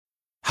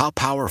How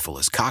powerful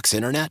is Cox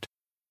Internet?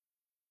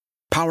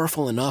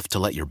 Powerful enough to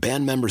let your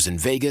band members in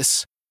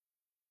Vegas,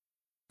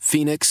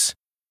 Phoenix,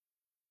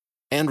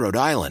 and Rhode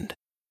Island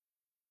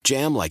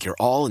jam like you're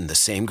all in the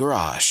same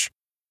garage.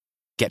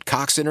 Get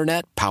Cox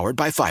Internet powered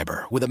by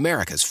fiber with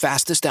America's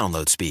fastest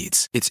download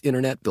speeds. It's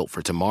internet built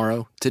for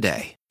tomorrow,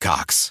 today.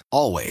 Cox,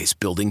 always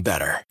building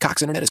better.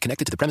 Cox Internet is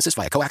connected to the premises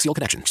via coaxial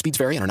connection. Speeds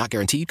vary and are not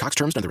guaranteed. Cox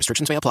terms and other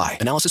restrictions may apply.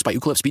 Analysis by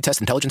Ookla Speed Test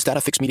Intelligence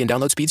Data. Fixed median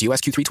download speeds. US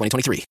Q3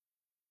 2023.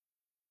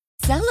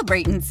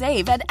 Celebrate and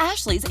save at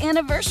Ashley's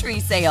Anniversary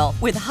Sale.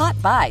 With Hot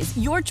Buys,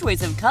 your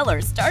choice of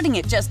colors starting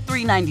at just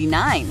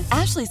 $3.99.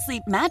 Ashley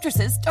Sleep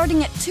mattresses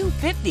starting at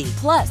 $2.50.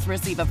 Plus,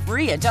 receive a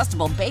free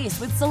adjustable base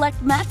with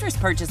select mattress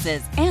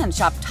purchases. And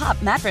shop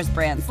top mattress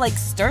brands like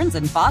Stearns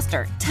 &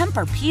 Foster,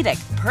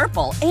 Tempur-Pedic,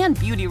 Purple, and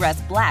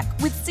Beautyrest Black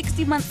with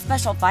 60-month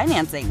special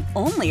financing.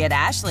 Only at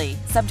Ashley.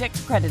 Subject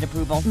to credit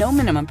approval. No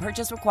minimum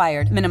purchase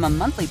required. Minimum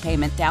monthly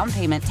payment, down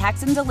payment,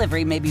 tax, and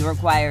delivery may be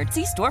required.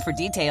 See store for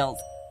details.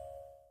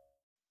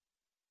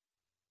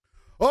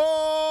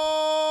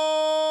 Oh,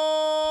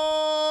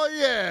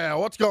 yeah.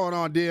 What's going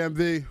on,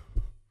 DMV?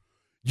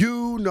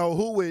 You know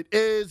who it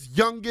is.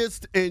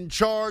 Youngest in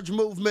charge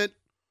movement,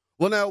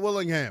 Lynnell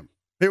Willingham.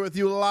 Here with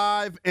you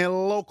live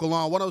and local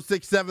on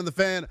 106.7 The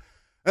Fan.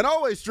 And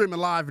always streaming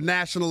live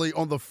nationally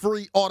on the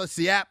free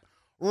Odyssey app.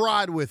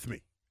 Ride with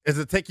me as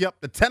it take you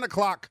up to 10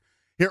 o'clock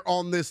here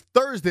on this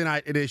Thursday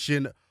night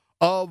edition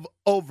of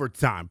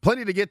Overtime.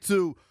 Plenty to get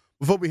to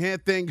before we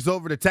hand things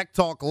over to Tech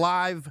Talk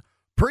Live.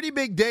 Pretty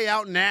big day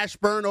out in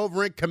Ashburn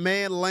over in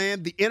Command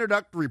Land. The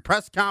introductory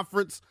press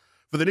conference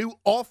for the new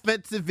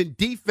offensive and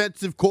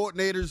defensive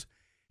coordinators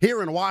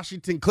here in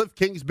Washington, Kliff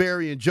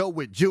Kingsbury and Joe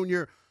Whitt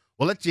Jr.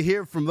 We'll let you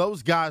hear from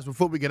those guys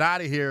before we get out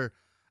of here.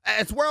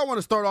 It's where I want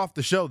to start off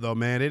the show, though,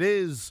 man. It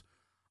is,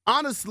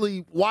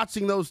 honestly,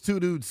 watching those two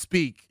dudes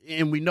speak,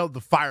 and we know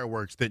the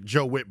fireworks that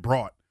Joe Whitt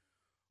brought.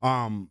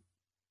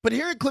 But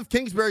hearing Kliff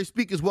Kingsbury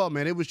speak as well,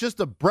 man, it was just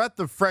a breath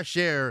of fresh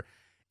air,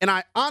 and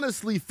I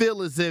honestly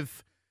feel as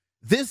if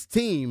this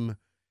team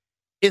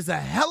is a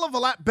hell of a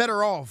lot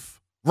better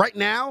off right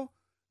now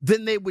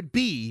than they would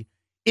be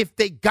if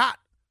they got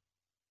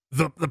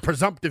the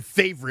presumptive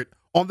favorite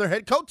on their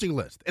head coaching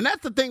list. And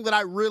that's the thing that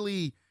I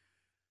really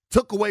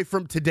took away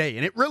from today.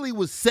 And it really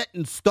was set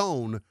in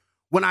stone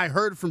when I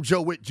heard from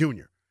Joe Whitt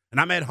Jr.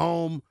 And I'm at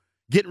home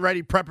getting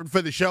ready, prepping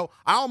for the show.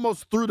 I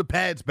almost threw the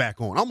pads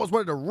back on. I almost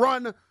wanted to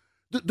run,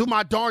 do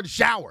my darn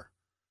shower.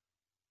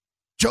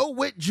 Joe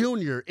Whitt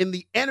Jr. and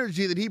the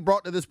energy that he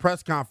brought to this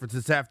press conference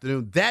this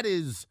afternoon, that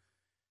is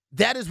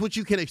what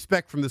you can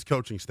expect from this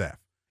coaching staff.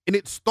 And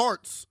it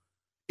starts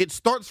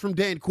from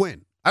Dan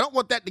Quinn. I don't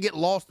want that to get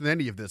lost in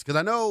any of this because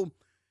I know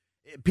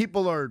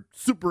people are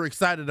super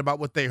excited about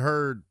what they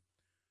heard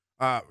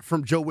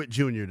from Joe Whitt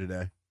Jr.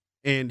 today.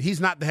 And he's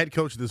not the head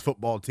coach of this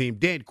football team.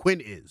 Dan Quinn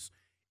is.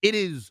 It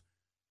is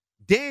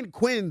Dan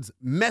Quinn's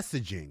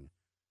messaging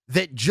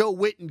that Joe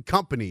Whitt and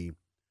company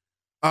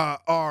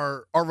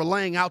are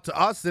relaying out to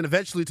us and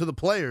eventually to the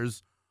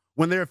players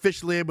when they're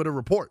officially able to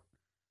report.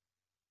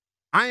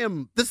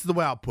 This is the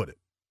way I'll put it.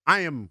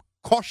 I am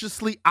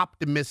cautiously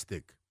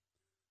optimistic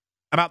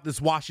about this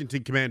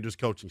Washington Commanders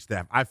coaching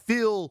staff. I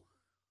feel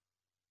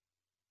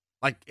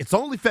like it's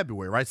only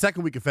February, right?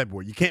 Second week of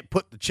February. You can't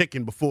put the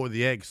chicken before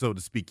the egg, so to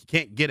speak. You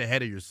can't get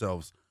ahead of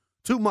yourselves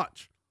too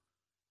much.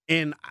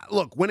 And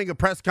look, winning a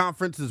press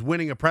conference is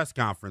winning a press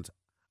conference.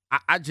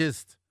 I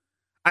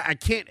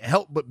can't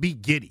help but be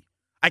giddy.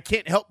 I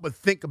can't help but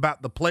think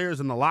about the players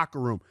in the locker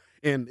room.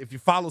 And if you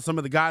follow some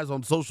of the guys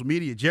on social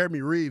media, Jeremy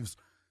Reeves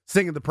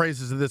singing the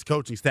praises of this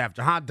coaching staff,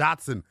 Jahan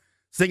Dotson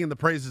singing the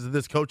praises of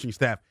this coaching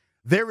staff.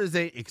 There is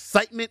a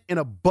excitement and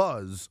a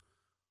buzz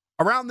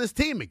around this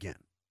team again.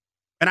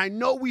 And I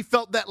know we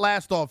felt that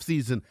last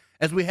offseason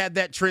as we had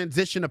that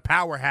transition of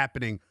power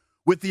happening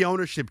with the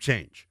ownership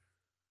change.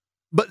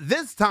 But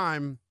this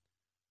time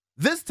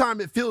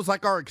it feels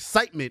like our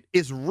excitement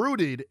is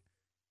rooted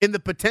in the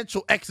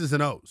potential X's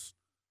and O's.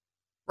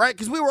 Right?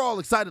 Because we were all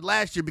excited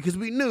last year because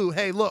we knew,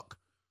 hey, look,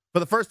 for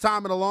the first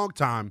time in a long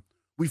time,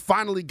 we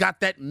finally got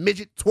that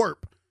midget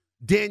twerp,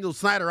 Daniel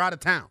Snyder, out of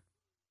town.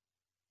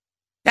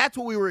 That's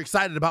what we were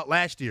excited about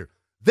last year.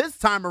 This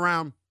time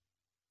around,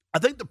 I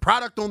think the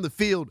product on the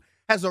field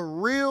has a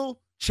real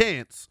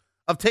chance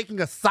of taking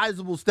a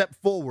sizable step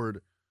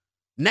forward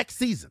next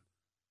season.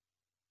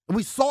 And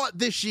we saw it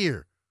this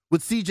year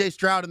with C.J.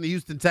 Stroud and the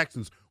Houston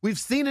Texans. We've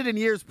seen it in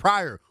years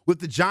prior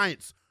with the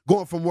Giants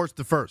going from worst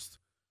to first.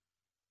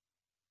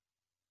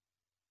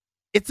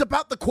 It's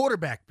about the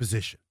quarterback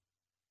position.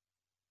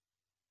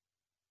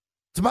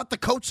 It's about the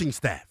coaching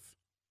staff.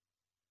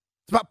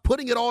 It's about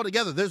putting it all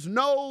together. There's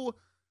no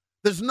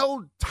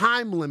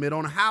time limit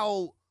on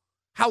how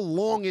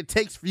long it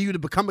takes for you to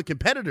become a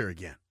competitor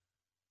again.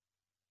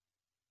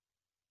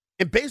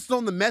 And based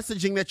on the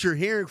messaging that you're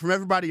hearing from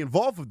everybody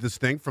involved with this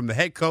thing, from the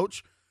head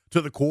coach to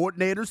the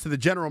coordinators to the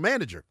general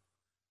manager,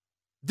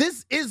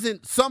 this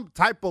isn't some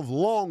type of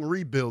long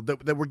rebuild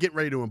that we're getting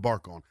ready to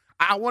embark on.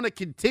 I want to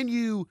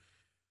continue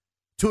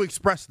to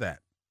express that.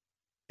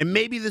 And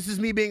maybe this is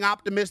me being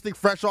optimistic,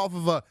 fresh off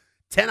of a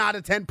 10 out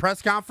of 10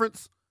 press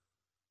conference.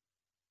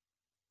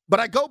 But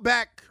I go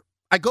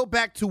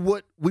back to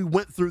what we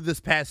went through this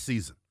past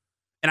season.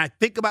 And I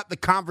think about the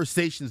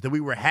conversations that we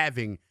were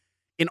having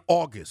in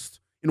August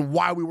and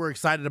why we were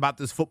excited about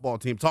this football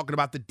team, talking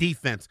about the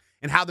defense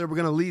and how they were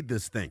going to lead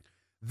this thing.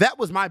 That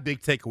was my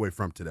big takeaway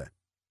from today.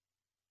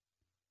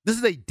 This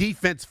is a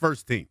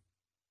defense-first team.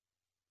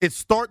 It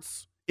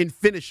starts and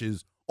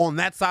finishes on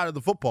that side of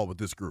the football with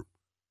this group.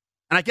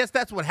 And I guess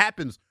that's what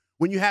happens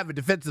when you have a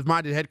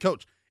defensive-minded head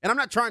coach. And I'm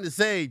not trying to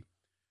say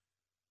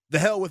the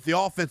hell with the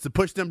offense to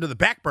push them to the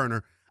back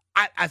burner.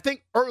 I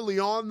think early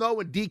on, though,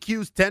 in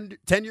DQ's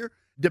tenure,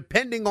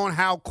 depending on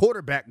how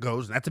quarterback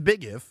goes, and that's a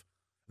big if,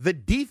 the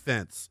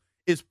defense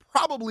is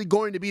probably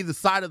going to be the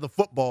side of the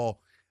football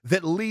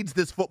that leads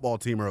this football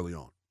team early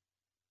on.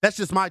 That's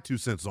just my 2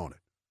 cents on it.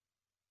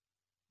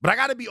 But I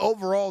got to be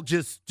overall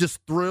just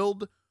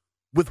thrilled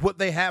with what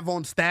they have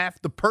on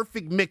staff. The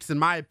perfect mix, in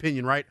my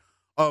opinion, right,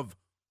 of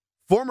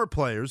former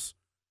players,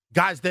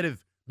 guys that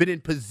have been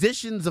in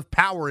positions of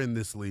power in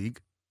this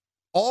league,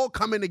 all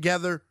coming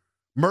together,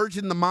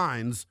 merging the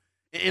minds,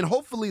 and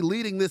hopefully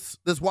leading this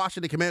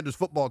Washington Commanders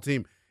football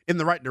team in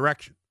the right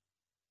direction.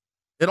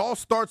 It all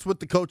starts with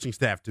the coaching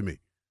staff to me.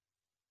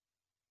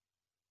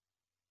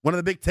 One of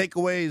the big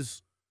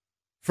takeaways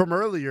from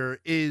earlier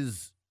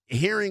is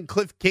hearing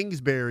Kliff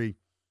Kingsbury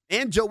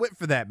and Joe Whitt,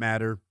 for that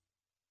matter,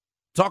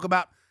 talk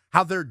about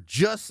how they're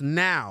just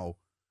now,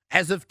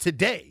 as of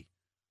today,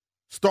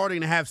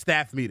 starting to have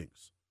staff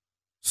meetings,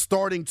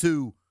 starting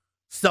to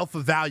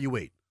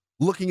self-evaluate,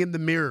 looking in the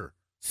mirror,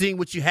 seeing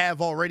what you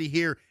have already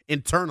here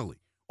internally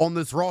on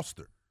this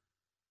roster.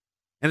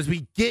 And as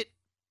we get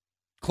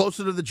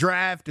closer to the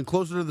draft and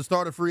closer to the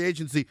start of free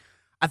agency,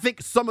 I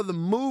think some of the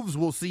moves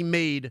we'll see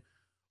made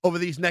over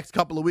these next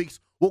couple of weeks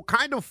will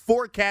kind of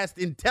forecast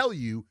and tell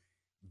you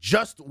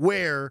just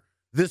where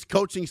this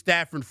coaching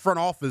staff and front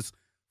office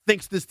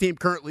thinks this team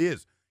currently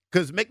is.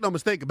 Because make no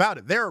mistake about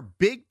it, there are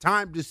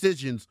big-time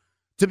decisions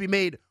to be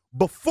made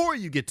before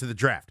you get to the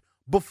draft,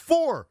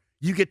 before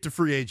you get to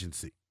free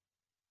agency.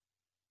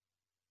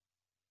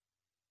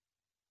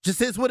 Just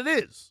is what it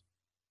is.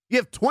 You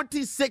have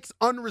 26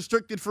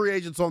 unrestricted free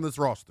agents on this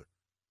roster.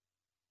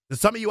 There's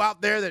some of you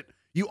out there that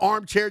you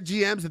armchair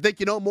GMs that think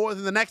you know more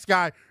than the next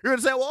guy. You're going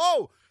to say, well,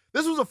 oh,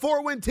 this was a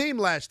 4-win team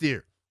last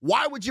year.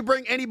 Why would you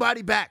bring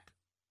anybody back?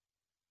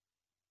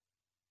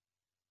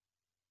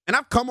 And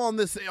I've come on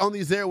these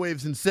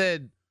airwaves and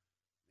said,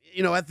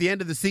 you know, at the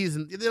end of the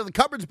season, the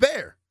cupboard's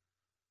bare.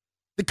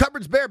 The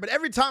cupboard's bare. But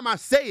every time I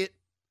say it,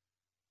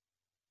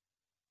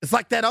 it's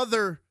like that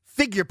other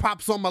figure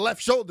pops on my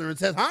left shoulder and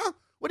says, huh?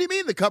 What do you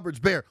mean the cupboard's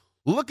bare?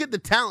 Look at the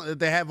talent that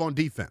they have on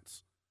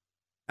defense.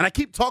 And I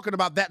keep talking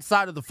about that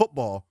side of the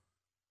football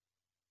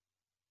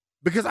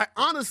because I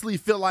honestly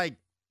feel like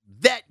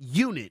that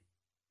unit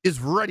is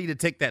ready to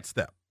take that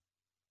step.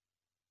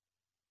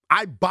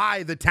 I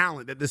buy the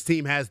talent that this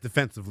team has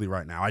defensively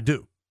right now. I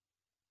do.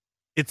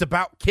 It's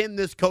about, can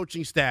this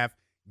coaching staff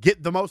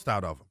get the most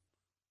out of them?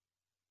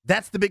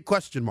 That's the big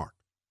question mark.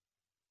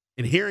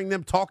 And hearing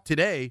them talk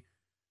today,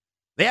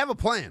 they have a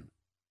plan.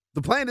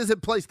 The plan is in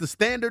place. The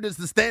standard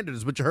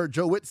is what you heard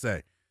Joe Whitt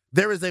say.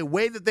 There is a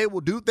way that they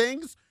will do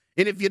things,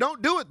 and if you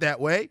don't do it that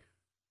way,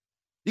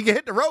 you can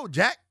hit the road,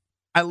 Jack.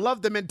 I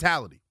love the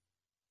mentality.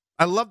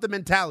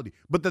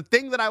 But the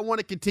thing that I want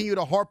to continue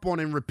to harp on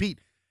and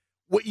repeat,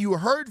 what you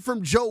heard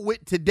from Joe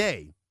Whitt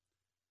today,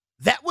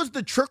 that was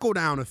the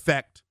trickle-down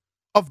effect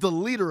of the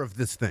leader of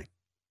this thing.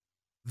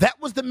 That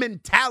was the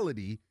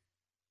mentality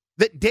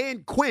that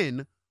Dan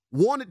Quinn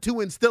wanted to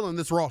instill in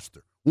this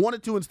roster,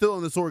 wanted to instill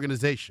in this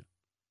organization.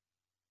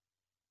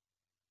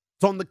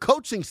 It's on the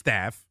coaching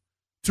staff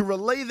to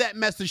relay that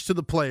message to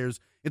the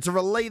players and to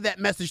relay that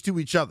message to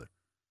each other.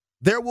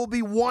 There will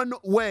be one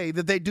way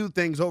that they do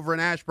things over in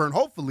Ashburn,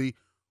 hopefully,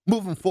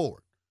 moving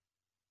forward.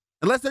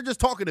 Unless they're just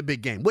talking a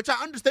big game, which I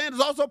understand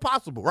is also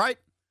possible, right?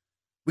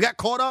 We got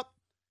caught up,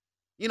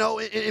 you know,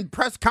 in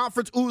press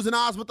conference oohs and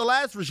ahs with the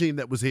last regime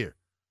that was here.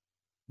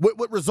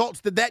 What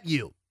results did that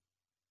yield?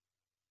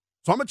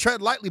 So I'm going to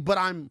tread lightly, but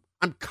I'm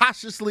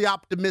cautiously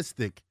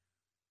optimistic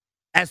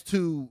as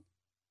to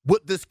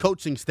what this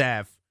coaching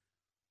staff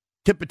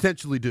can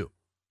potentially do.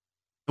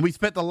 And we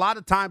spent a lot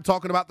of time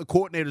talking about the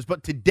coordinators,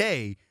 but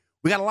today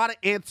we got a lot of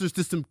answers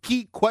to some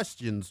key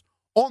questions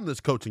on this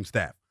coaching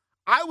staff.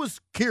 I was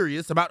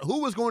curious about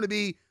who was going to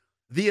be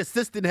the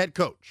assistant head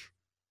coach,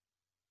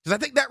 because I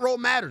think that role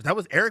matters. That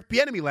was Eric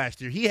Bieniemy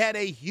last year. He had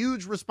a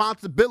huge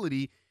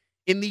responsibility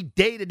in the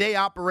day-to-day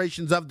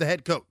operations of the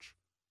head coach.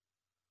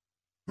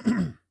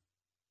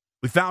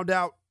 We found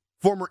out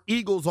former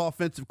Eagles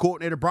offensive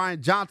coordinator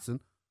Brian Johnson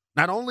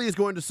not only is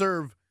going to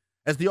serve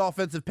as the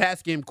offensive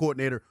pass game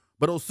coordinator,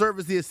 but he'll serve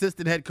as the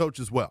assistant head coach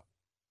as well.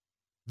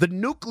 The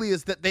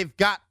nucleus that they've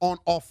got on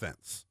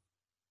offense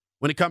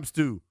when it comes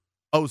to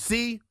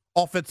OC,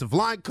 offensive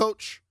line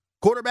coach,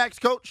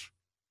 quarterbacks coach,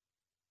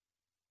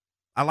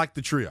 I like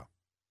the trio.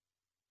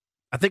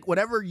 I think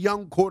whatever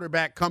young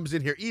quarterback comes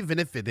in here, even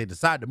if they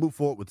decide to move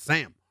forward with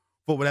Sam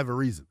for whatever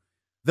reason,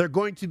 they're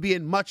going to be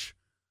in much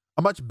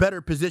a much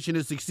better position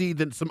to succeed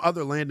than some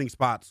other landing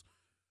spots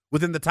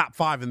within the top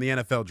 5 in the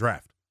NFL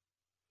draft.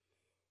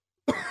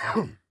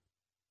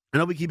 I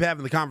know we keep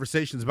having the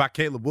conversations about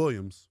Caleb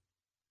Williams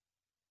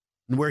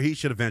and where he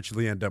should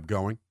eventually end up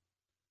going.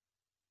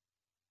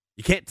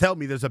 You can't tell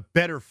me there's a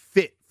better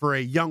fit for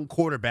a young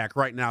quarterback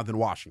right now than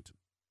Washington.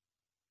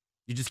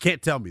 You just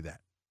can't tell me that.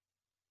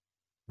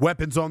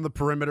 Weapons on the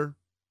perimeter.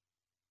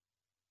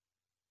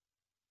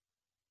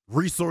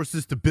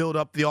 Resources to build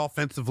up the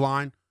offensive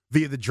line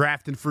via the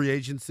draft and free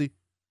agency.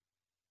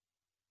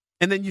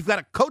 And then you've got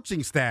a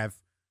coaching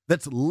staff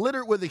that's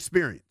littered with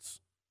experience.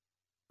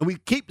 And we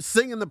keep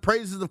singing the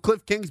praises of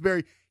Kliff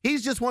Kingsbury.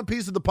 He's just one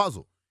piece of the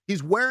puzzle.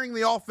 He's wearing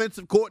the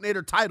offensive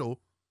coordinator title,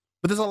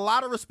 but there's a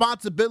lot of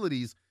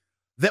responsibilities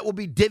that will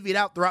be divvied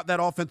out throughout that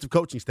offensive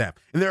coaching staff.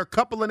 And there are a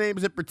couple of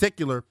names in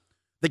particular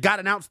that got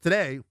announced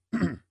today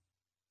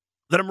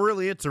that I'm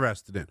really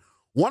interested in.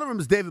 One of them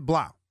is David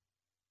Blau.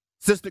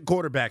 Assistant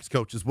quarterbacks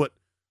coach is what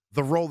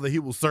the role that he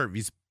will serve.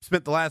 He's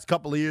spent the last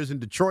couple of years in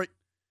Detroit,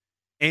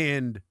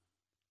 and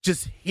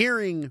just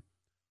hearing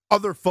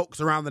other folks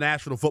around the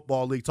National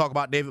Football League talk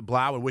about David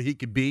Blau and what he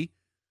could be,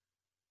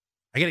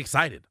 I get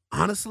excited.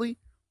 Honestly,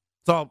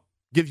 so I'll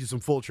give you some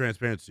full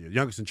transparency.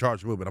 Youngest in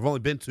charge movement. I've only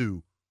been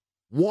to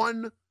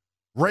one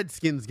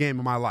Redskins game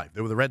in my life.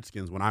 They were the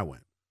Redskins when I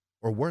went.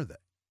 Or were they?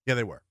 Yeah,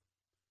 they were.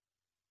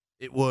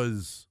 It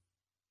was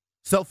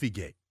Selfie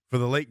Gate for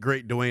the late,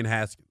 great Dwayne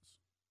Haskins.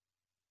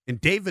 And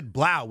David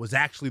Blau was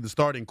actually the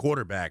starting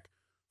quarterback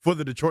for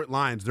the Detroit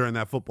Lions during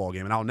that football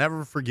game. And I'll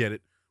never forget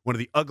it. One of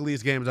the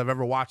ugliest games I've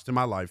ever watched in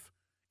my life.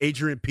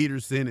 Adrian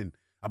Peterson and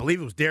I believe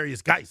it was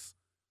Darius Geis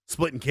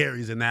splitting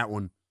carries in that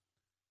one.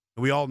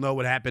 And we all know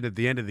what happened at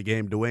the end of the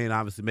game. Dwayne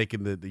obviously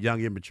making the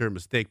young, immature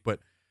mistake. But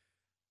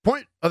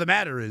point of the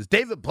matter is,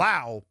 David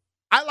Blau,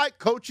 I like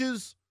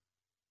coaches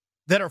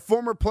that are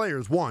former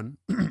players, one.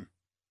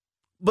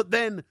 But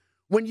then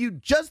when you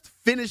just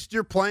finished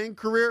your playing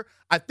career,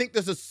 I think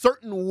there's a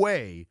certain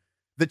way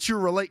that you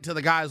relate to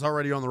the guys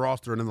already on the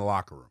roster and in the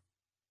locker room.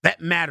 That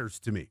matters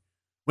to me.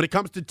 When it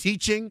comes to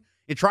teaching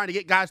and trying to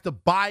get guys to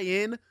buy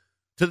in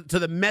to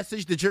the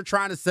message that you're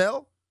trying to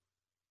sell,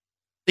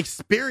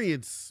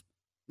 experience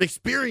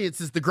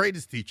is the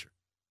greatest teacher.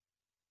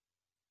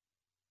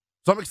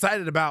 So I'm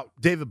excited about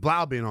David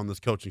Blau being on this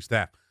coaching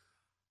staff.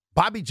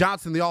 Bobby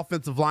Johnson, the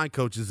offensive line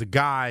coach, is a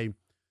guy,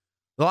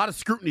 a lot of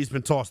scrutiny has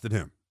been tossed at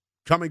him.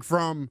 Coming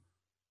from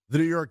the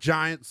New York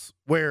Giants,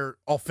 where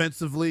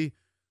offensively,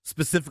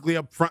 specifically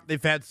up front,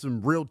 they've had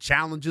some real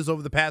challenges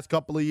over the past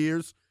couple of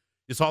years.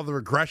 You saw the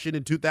regression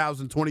in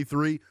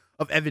 2023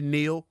 of Evan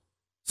Neal.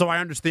 So I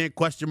understand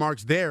question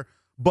marks there.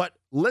 But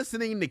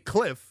listening to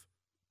Kliff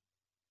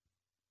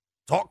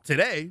talk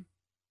today,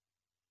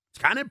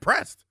 it's kind of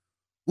impressed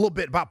a little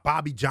bit about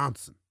Bobby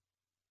Johnson.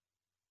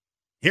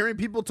 Hearing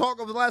people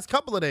talk over the last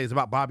couple of days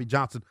about Bobby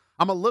Johnson,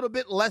 I'm a little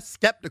bit less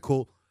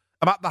skeptical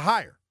about the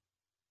hire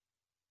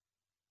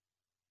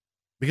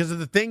because of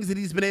the things that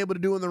he's been able to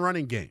do in the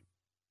running game,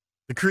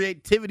 the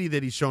creativity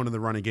that he's shown in the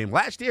running game.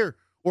 Last year,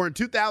 or in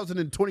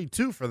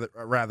 2022, it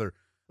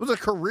was a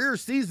career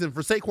season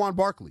for Saquon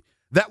Barkley.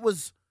 That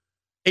was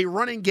a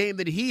running game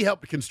that he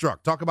helped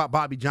construct. Talk about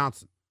Bobby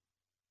Johnson.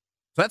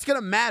 So that's going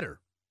to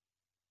matter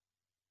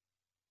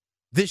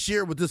this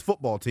year with this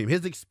football team.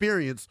 His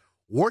experience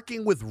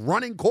working with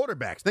running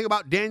quarterbacks. Think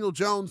about Daniel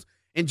Jones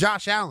and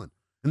Josh Allen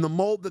and the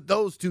mold that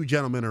those two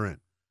gentlemen are in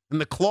and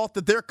the cloth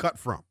that they're cut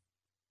from.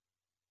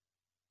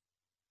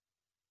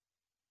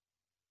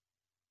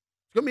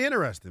 It's going to be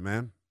interesting,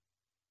 man.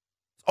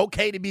 It's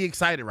okay to be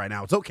excited right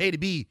now. It's okay to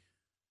be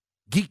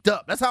geeked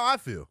up. That's how I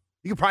feel.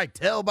 You can probably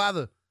tell by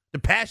the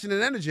passion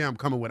and energy I'm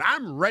coming with.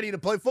 I'm ready to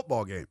play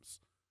football games.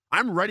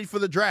 I'm ready for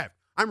the draft.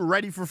 I'm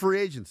ready for free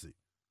agency.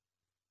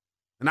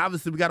 And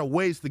obviously we got a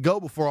ways to go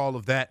before all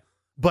of that.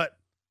 But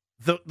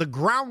the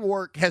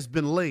groundwork has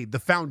been laid. The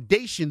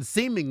foundation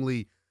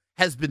seemingly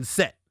has been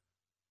set.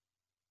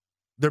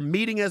 They're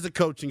meeting as a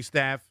coaching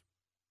staff.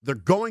 They're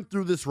going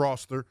through this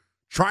roster,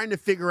 trying to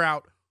figure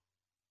out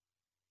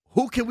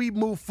who can we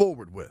move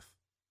forward with?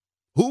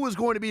 Who is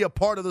going to be a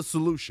part of the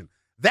solution?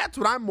 That's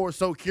what I'm more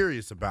so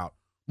curious about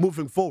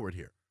moving forward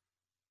here.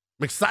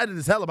 I'm excited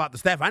as hell about the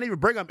staff. I didn't even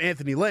bring up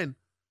Anthony Lynn.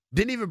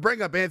 Didn't even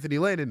bring up Anthony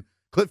Lynn and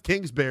Kliff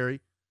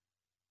Kingsbury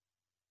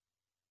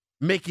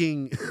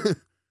making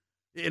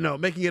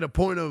it a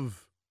point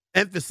of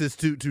emphasis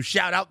to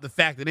shout out the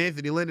fact that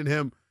Anthony Lynn and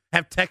him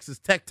have Texas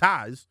Tech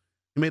ties.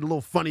 He made a little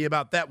funny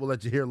about that. We'll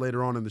let you hear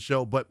later on in the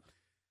show. But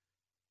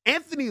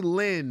Anthony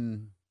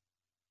Lynn,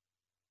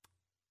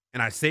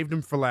 and I saved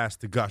him for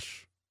last to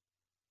gush,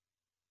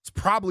 it's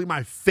probably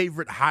my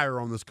favorite hire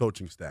on this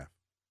coaching staff.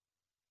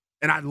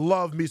 And I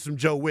love me some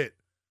Joe Whitt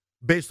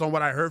based on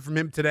what I heard from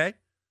him today.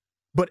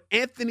 But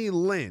Anthony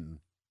Lynn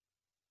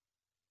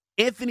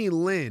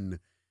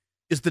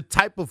is the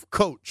type of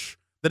coach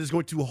that is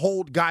going to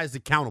hold guys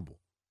accountable.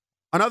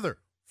 Another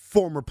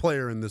former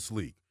player in this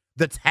league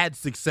that's had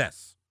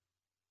success.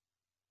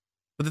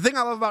 But the thing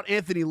I love about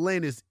Anthony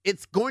Lynn is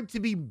it's going to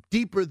be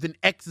deeper than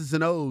X's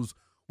and O's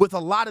with a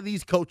lot of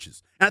these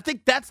coaches. And I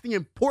think that's the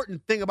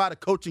important thing about a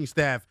coaching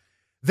staff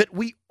that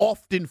we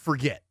often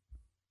forget,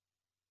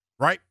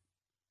 right?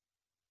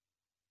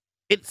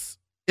 It's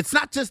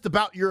not just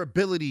about your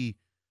ability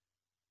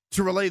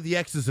to relay the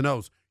X's and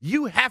O's.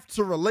 You have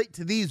to relate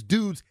to these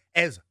dudes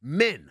as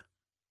men.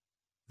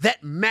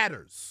 That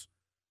matters.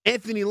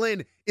 Anthony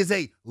Lynn is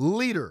a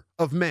leader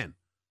of men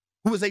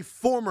who is a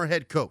former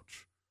head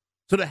coach.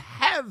 So to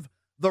have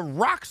the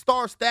rock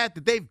star staff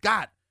that they've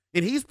got,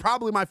 and he's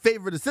probably my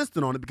favorite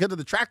assistant on it because of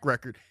the track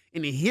record,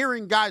 and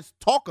hearing guys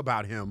talk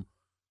about him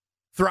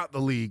throughout the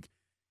league,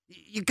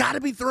 you got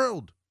to be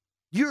thrilled.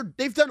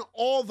 They've done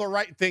all the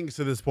right things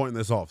to this point in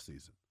this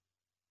offseason.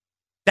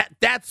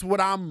 That's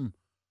what I'm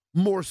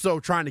more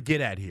so trying to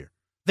get at here.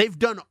 They've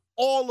done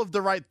all of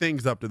the right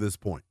things up to this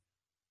point.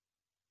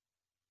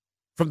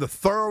 From the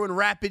thorough and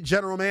rapid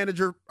general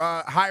manager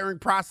hiring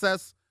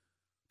process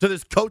to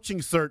this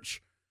coaching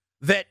search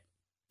that,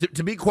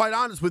 to be quite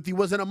honest with you,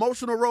 was an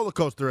emotional roller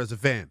coaster as a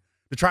fan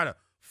to try to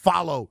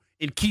follow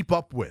and keep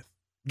up with.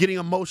 Getting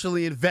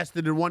emotionally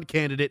invested in one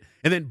candidate,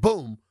 and then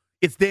boom,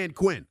 it's Dan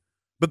Quinn.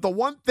 But the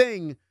one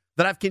thing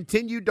that I've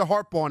continued to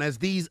harp on as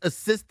these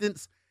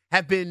assistants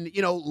have been,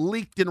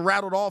 leaked and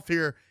rattled off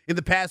here in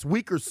the past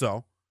week or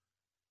so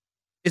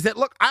is that,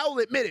 look, I'll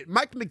admit it,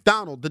 Mike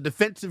McDonald, the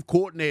defensive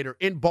coordinator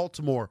in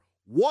Baltimore,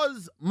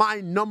 was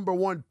my number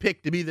one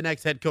pick to be the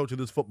next head coach of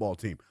this football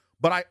team.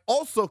 But I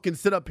also can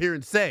sit up here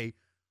and say,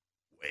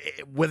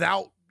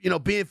 without,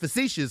 being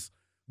facetious,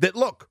 that,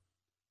 look,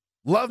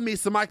 love me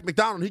some Mike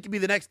McDonald. He could be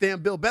the next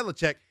damn Bill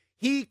Belichick.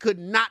 He could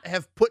not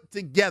have put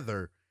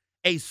together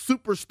a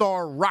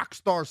superstar, rock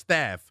star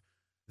staff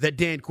that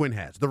Dan Quinn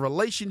has. The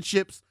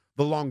relationships,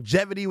 the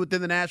longevity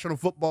within the National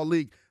Football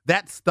League,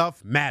 that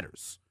stuff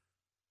matters.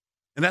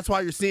 And that's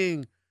why you're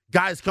seeing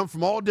guys come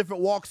from all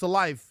different walks of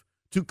life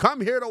to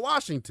come here to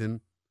Washington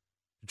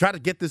to try to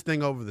get this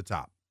thing over the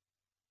top.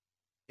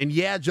 And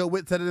yeah, Joe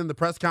Whitt said it in the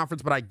press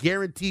conference, but I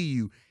guarantee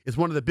you it's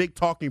one of the big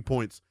talking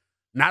points,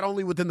 not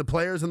only within the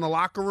players in the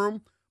locker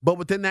room, but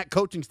within that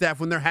coaching staff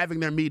when they're having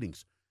their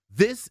meetings.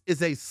 This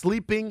is a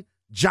sleeping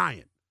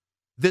giant.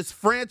 This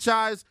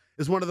franchise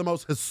is one of the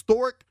most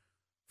historic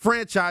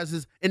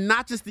franchises in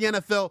not just the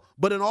NFL,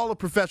 but in all of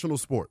professional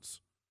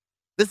sports.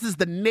 This is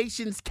the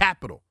nation's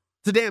capital.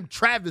 It's a damn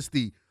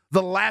travesty,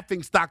 the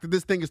laughingstock that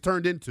this thing has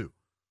turned into.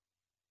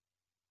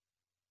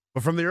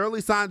 But from the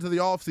early signs of the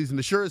offseason,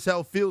 it sure as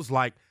hell feels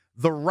like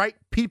the right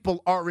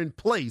people are in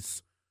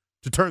place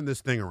to turn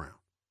this thing around.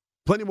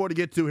 Plenty more to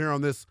get to here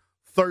on this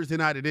Thursday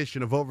night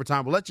edition of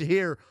Overtime. We'll let you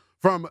hear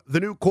from the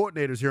new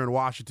coordinators here in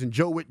Washington,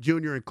 Joe Whitt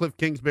Jr. and Kliff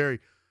Kingsbury,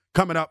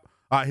 coming up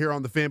here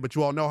on The Fan. But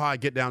you all know how I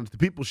get down to the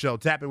People's Show.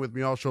 Tap in with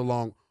me all show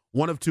long.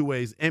 One of two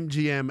ways.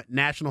 MGM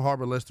National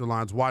Harbor Lister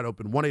lines wide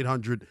open.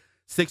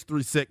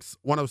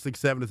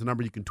 1-800-636-1067 is the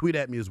number. You can tweet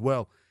at me as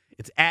well.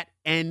 It's at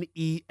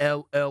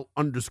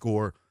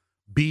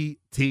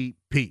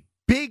NELL_BTP.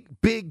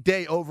 Big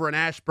day over in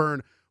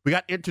Ashburn. We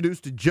got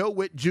introduced to Joe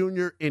Whitt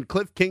Jr. and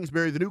Kliff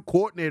Kingsbury, the new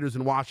coordinators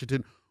in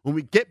Washington. When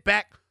we get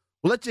back,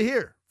 we'll let you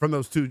hear from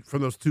those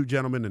two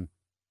gentlemen, and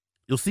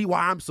you'll see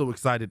why I'm so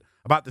excited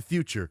about the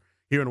future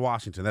here in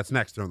Washington. That's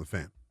next here on The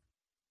Fan.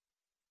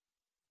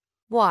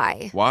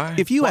 Why?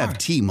 If you have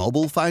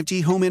T-Mobile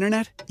 5G home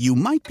internet, you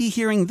might be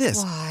hearing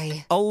this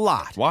Why? a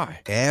lot.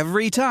 Why?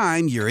 Every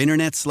time your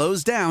internet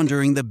slows down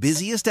during the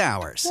busiest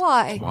hours.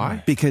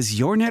 Why? Because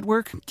your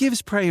network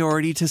gives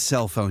priority to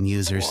cell phone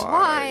users.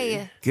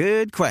 Why?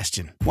 Good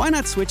question. Why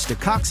not switch to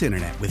Cox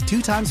Internet with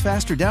 2 times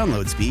faster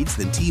download speeds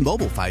than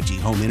T-Mobile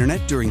 5G home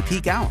internet during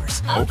peak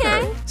hours?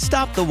 Okay.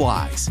 Stop the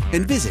whys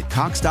and visit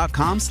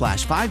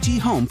cox.com/5G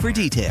home for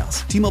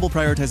details. T-Mobile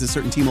prioritizes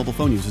certain T-Mobile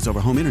phone users over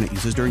home internet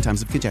users during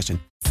times of congestion.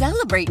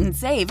 Celebrate and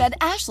save at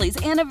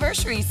Ashley's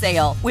Anniversary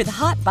Sale. With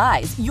Hot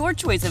Buys, your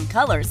choice of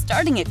colors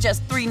starting at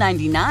just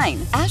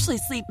 $3.99. Ashley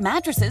Sleep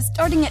mattresses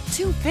starting at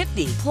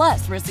 $2.50.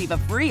 Plus, receive a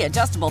free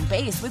adjustable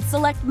base with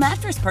select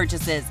mattress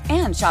purchases.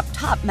 And shop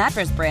top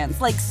mattress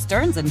brands like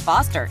Stearns &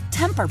 Foster,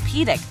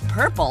 Tempur-Pedic,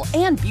 Purple,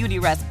 and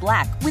Beautyrest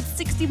Black with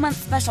 60-month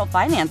special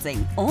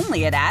financing.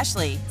 Only at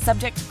Ashley.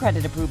 Subject to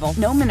credit approval.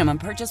 No minimum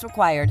purchase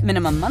required.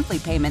 Minimum monthly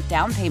payment,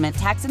 down payment,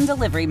 tax, and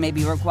delivery may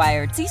be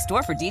required. See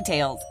store for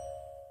details.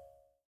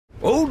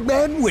 Old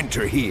Man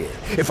Winter here.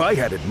 If I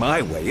had it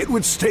my way, it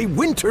would stay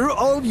winter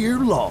all year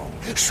long.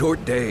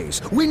 Short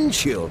days, wind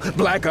chill,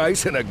 black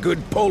ice, and a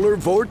good polar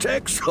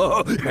vortex.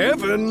 Oh,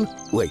 heaven.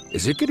 Wait,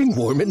 is it getting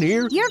warm in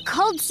here? Your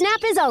cold snap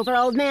is over,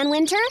 Old Man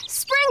Winter.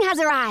 Spring has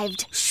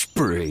arrived.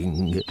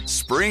 Spring.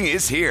 Spring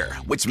is here,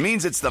 which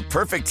means it's the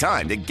perfect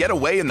time to get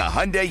away in the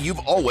Hyundai you've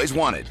always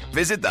wanted.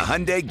 Visit the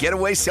Hyundai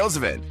Getaway Sales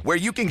Event, where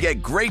you can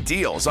get great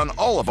deals on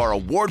all of our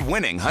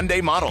award-winning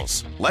Hyundai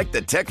models, like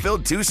the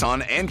tech-filled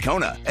Tucson and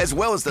Kona, as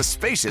well as the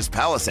spacious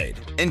Palisade.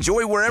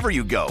 Enjoy wherever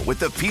you go with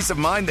the peace of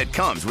mind that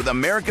comes with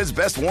America's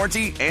best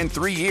warranty and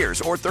 3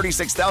 years or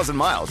 36,000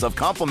 miles of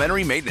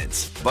complimentary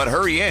maintenance. But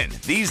hurry in,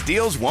 these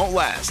deals won't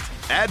last.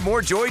 Add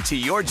more joy to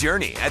your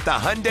journey at the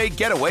Hyundai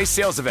Getaway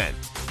Sales Event.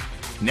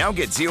 Now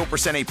get 0%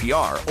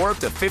 APR or up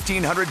to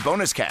 $1,500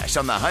 bonus cash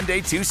on the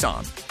Hyundai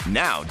Tucson.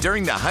 Now,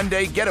 during the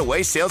Hyundai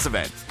Getaway Sales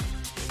Event.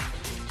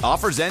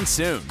 Offers end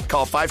soon.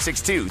 Call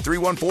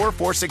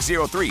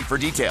 562-314-4603 for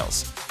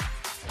details.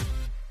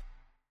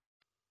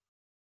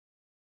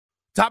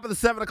 Top of the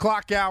 7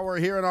 o'clock hour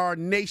here in our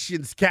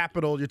nation's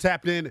capital. You're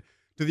tapped in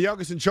to the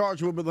youngest in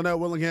charge movement, Lynnell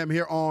Willingham,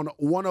 here on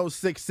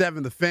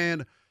 106.7 The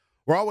Fan.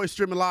 We're always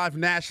streaming live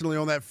nationally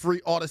on that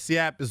free Odyssey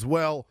app as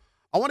well.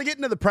 I want to get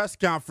into the press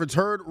conference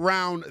heard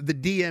around the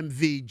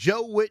DMV.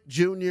 Joe Whitt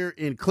Jr.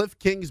 and Kliff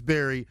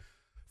Kingsbury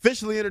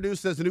officially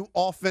introduced as the new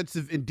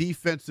offensive and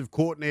defensive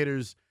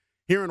coordinators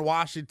here in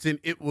Washington.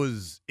 It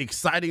was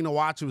exciting to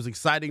watch. It was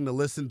exciting to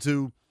listen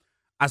to.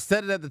 I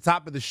said it at the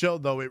top of the show,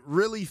 though. It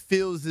really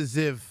feels as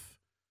if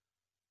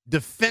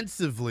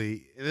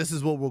defensively, and this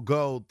is where we'll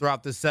go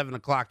throughout this 7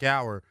 o'clock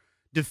hour,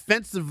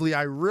 defensively,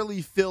 I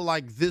really feel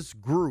like this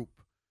group,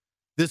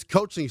 this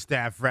coaching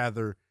staff,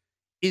 rather,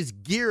 is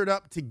geared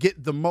up to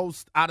get the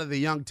most out of the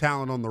young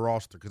talent on the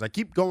roster. Because I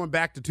keep going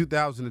back to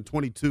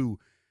 2022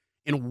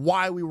 and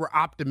why we were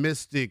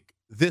optimistic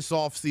this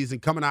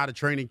offseason coming out of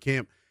training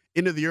camp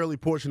into the early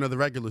portion of the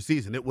regular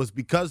season. It was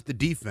because the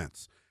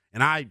defense,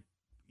 and I,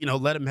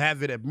 let him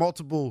have it at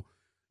multiple,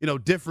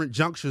 different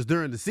junctures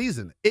during the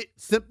season. It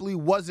simply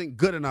wasn't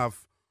good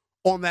enough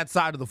on that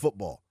side of the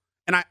football.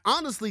 And I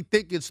honestly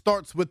think it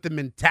starts with the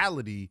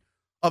mentality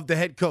of the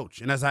head coach.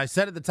 And as I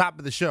said at the top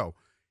of the show,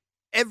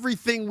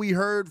 everything we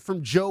heard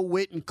from Joe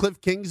Whitt and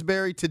Kliff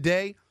Kingsbury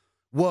today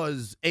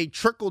was a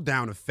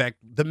trickle-down effect,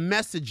 the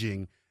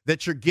messaging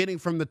that you're getting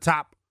from the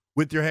top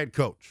with your head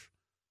coach.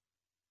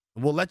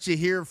 We'll let you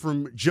hear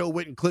from Joe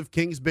Whitt and Kliff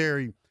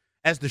Kingsbury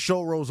as the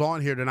show rolls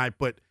on here tonight,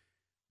 but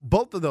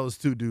both of those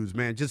two dudes,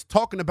 man, just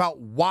talking about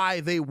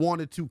why they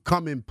wanted to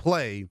come and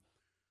play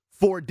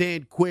for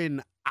Dan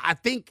Quinn. I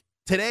think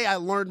today I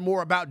learned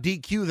more about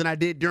DQ than I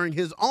did during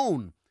his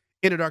own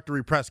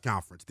introductory press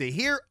conference. To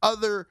hear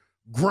other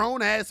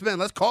grown-ass men,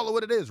 let's call it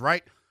what it is,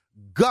 right,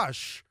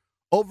 gush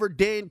over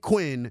Dan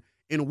Quinn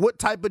and what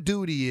type of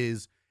dude he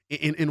is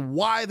and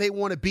why they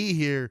want to be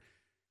here,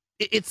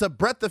 it's a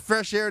breath of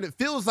fresh air, and it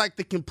feels like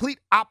the complete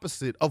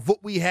opposite of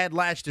what we had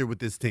last year with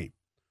this team.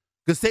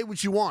 Because say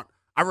what you want,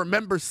 I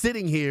remember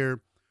sitting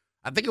here,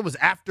 I think it was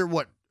after,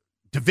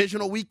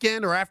 divisional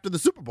weekend or after the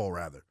Super Bowl,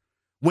 rather,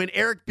 when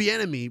Eric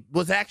Bieniemy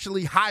was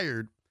actually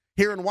hired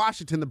here in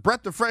Washington, the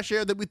breath of fresh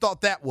air that we thought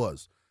that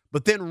was.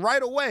 But then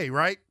right away,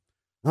 right,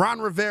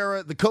 Ron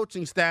Rivera, the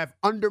coaching staff,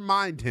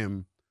 undermined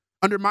him,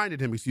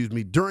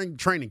 during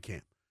training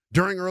camp,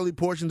 during early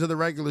portions of the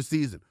regular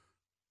season,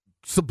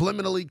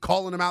 subliminally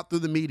calling him out through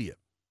the media.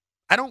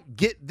 I don't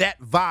get that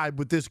vibe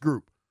with this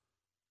group.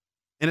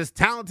 And as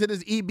talented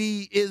as EB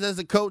is as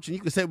a coach, and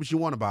you can say what you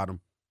want about him,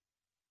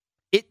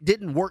 it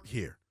didn't work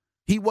here.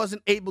 He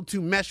wasn't able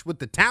to mesh with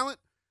the talent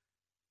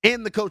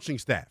and the coaching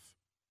staff.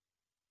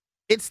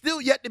 It's still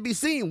yet to be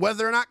seen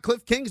whether or not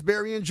Kliff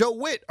Kingsbury and Joe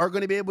Whitt are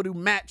going to be able to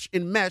match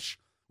and mesh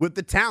with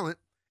the talent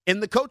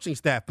and the coaching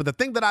staff. But the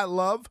thing that I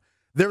love,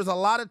 there's a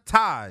lot of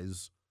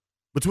ties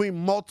between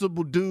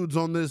multiple dudes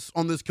on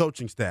this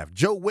coaching staff.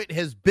 Joe Whitt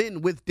has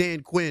been with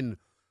Dan Quinn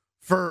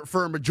for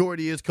a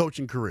majority of his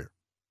coaching career.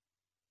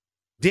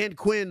 Dan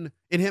Quinn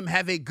and him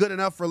have a good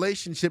enough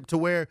relationship to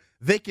where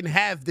they can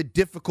have the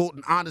difficult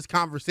and honest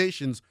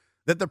conversations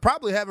that they're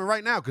probably having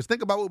right now. Because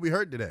think about what we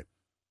heard today.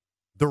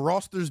 The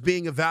roster's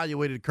being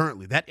evaluated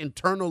currently. That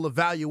internal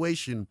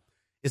evaluation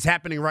is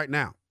happening right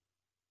now.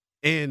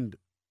 And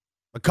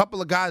a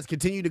couple of guys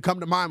continue to come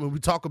to mind when we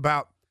talk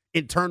about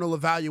internal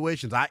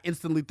evaluations. I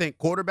instantly think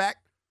quarterback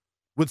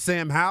with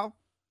Sam Howell.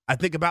 I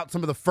think about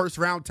some of the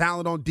first-round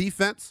talent on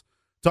defense,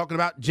 talking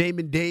about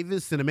Jamin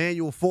Davis and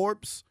Emmanuel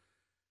Forbes.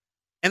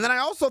 And then I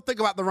also think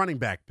about the running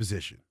back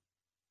position.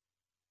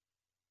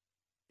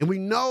 And we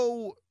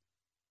know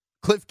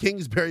Kliff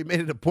Kingsbury made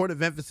it a point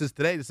of emphasis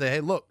today to say,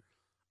 hey, look,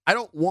 I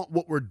don't want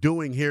what we're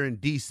doing here in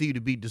D.C. to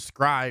be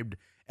described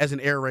as an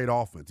air raid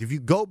offense. If you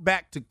go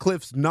back to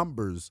Kliff's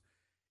numbers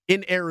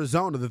in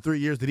Arizona the 3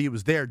 years that he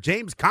was there,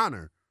 James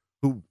Conner,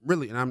 who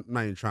really, and I'm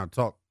not even trying to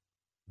talk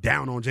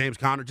down on James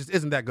Conner, just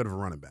isn't that good of a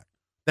running back.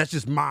 That's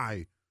just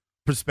my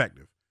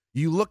perspective.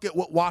 You look at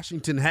what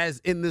Washington has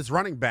in this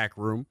running back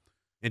room.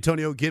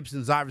 Antonio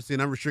Gibson's obviously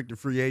an unrestricted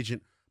free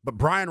agent, but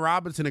Brian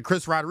Robinson and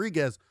Chris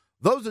Rodriguez,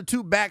 those are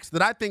two backs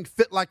that I think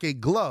fit like a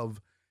glove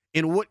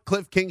in what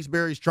Kliff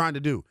Kingsbury is trying to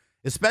do,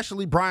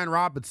 especially Brian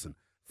Robinson,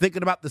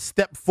 thinking about the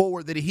step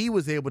forward that he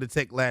was able to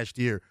take last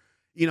year,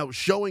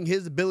 showing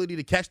his ability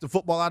to catch the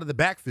football out of the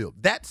backfield.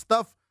 That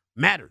stuff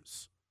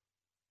matters.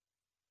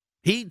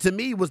 He, to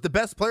me, was the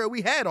best player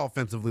we had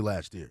offensively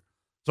last year.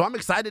 So I'm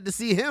excited to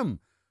see him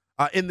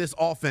in this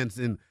offense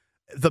and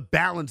the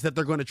balance that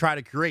they're going to try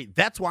to create.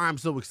 That's why I'm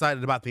so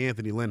excited about the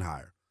Anthony Lynn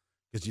hire.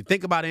 Because you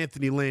think about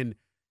Anthony Lynn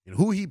and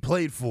who he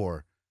played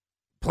for,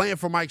 playing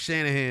for Mike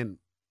Shanahan,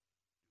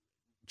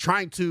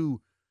 trying to,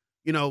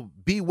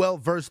 be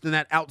well-versed in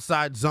that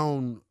outside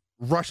zone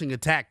rushing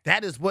attack.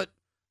 That is what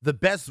the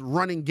best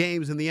running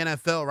games in the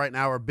NFL right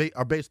now are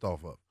based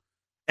off of.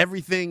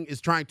 Everything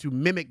is trying to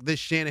mimic this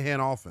Shanahan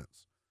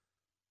offense.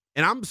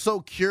 And I'm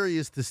so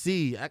curious to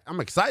see, I'm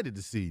excited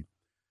to see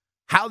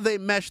how they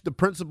mesh the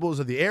principles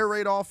of the air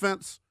raid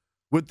offense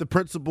with the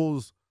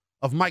principles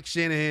of Mike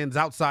Shanahan's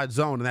outside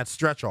zone and that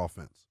stretch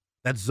offense,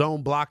 that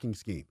zone blocking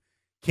scheme.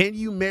 Can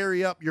you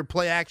marry up your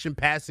play action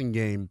passing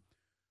game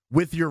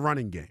with your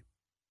running game?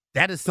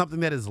 That is something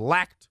that has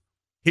lacked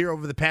here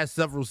over the past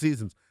several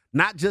seasons,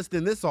 not just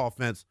in this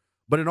offense,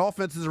 but in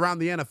offenses around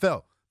the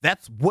NFL.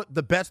 That's what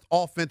the best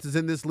offenses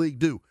in this league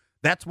do.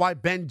 That's why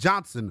Ben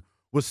Johnson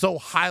was so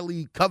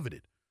highly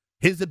coveted.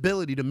 His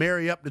ability to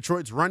marry up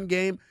Detroit's run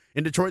game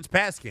and Detroit's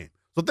pass game.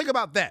 So think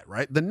about that,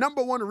 right? The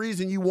number one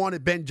reason you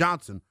wanted Ben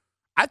Johnson,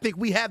 I think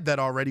we have that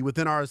already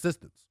within our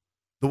assistants.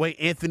 The way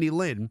Anthony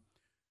Lynn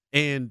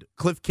and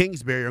Kliff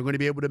Kingsbury are going to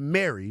be able to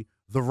marry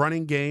the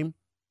running game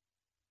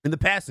and the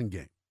passing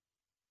game.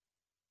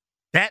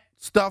 That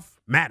stuff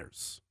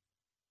matters.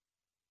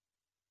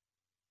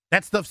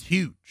 That stuff's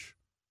huge.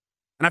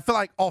 And I feel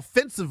like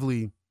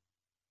offensively,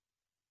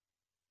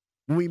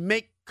 when we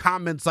make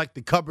comments like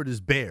the cupboard is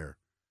bare,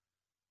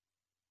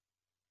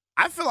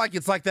 I feel like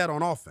it's like that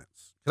on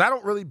offense. Because I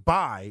don't really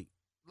buy,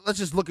 let's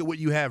just look at what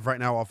you have right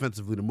now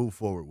offensively to move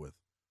forward with,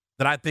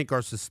 that I think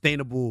are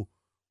sustainable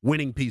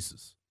winning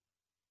pieces.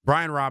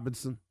 Brian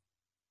Robinson,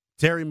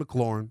 Terry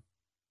McLaurin,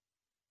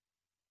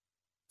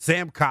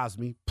 Sam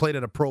Cosmi, played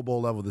at a Pro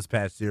Bowl level this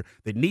past year.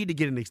 They need to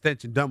get an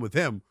extension done with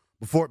him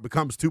before it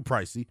becomes too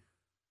pricey.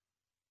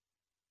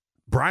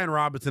 Brian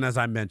Robinson, as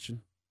I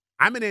mentioned.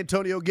 I'm an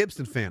Antonio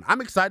Gibson fan.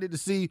 I'm excited to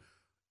see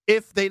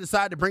if they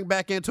decide to bring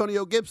back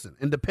Antonio Gibson.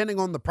 And depending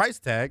on the price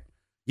tag,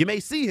 you may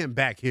see him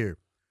back here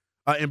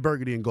in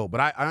burgundy and gold.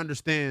 But I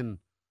understand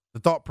the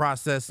thought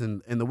process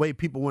and the way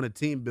people want a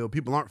team build.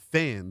 People aren't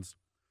fans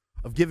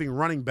of giving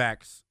running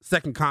backs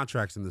second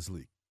contracts in this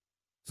league.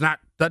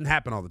 Doesn't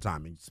happen all the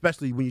time,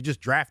 especially when you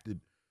just drafted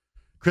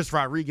Chris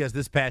Rodriguez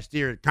this past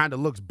year. It kind of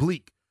looks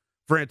bleak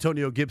for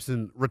Antonio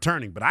Gibson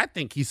returning. But I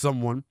think he's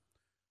someone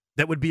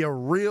that would be a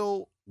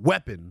real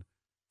weapon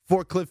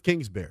for Kliff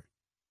Kingsbury.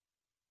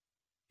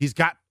 He's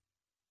got,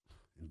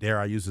 dare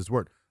I use this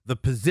word, the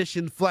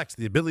position flex,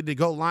 the ability to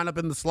go line up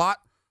in the slot,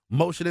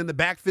 motion in the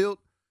backfield,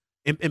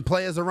 and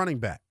play as a running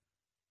back.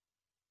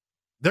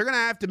 They're going to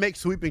have to make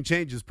sweeping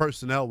changes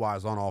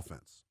personnel-wise on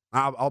offense.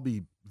 I'll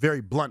be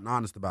very blunt and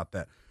honest about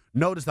that.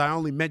 Notice I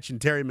only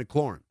mentioned Terry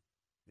McLaurin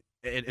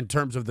in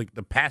terms of the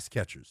pass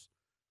catchers.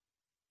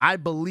 I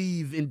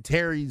believe in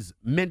Terry's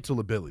mental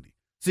ability.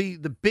 See,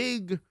 the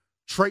big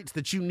traits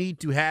that you need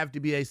to have to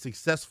be a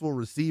successful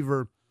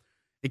receiver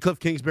in Kliff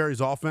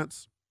Kingsbury's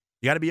offense,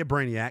 you got to be a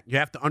brainiac. You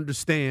have to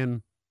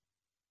understand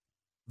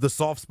the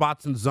soft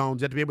spots and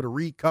zones. You have to be able to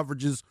read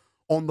coverages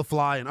on the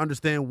fly and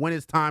understand when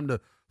it's time to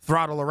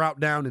throttle a route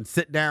down and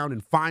sit down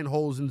and find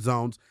holes in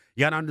zones.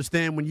 You got to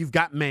understand when you've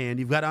got man.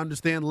 You've got to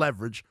understand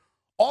leverage.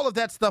 All of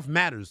that stuff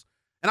matters.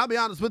 And I'll be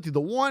honest with you,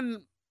 the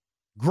one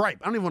gripe,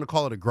 I don't even want to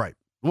call it a gripe,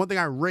 the one thing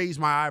I raised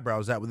my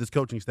eyebrows at with this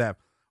coaching staff,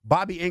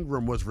 Bobby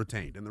Ingram was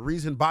retained. And the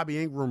reason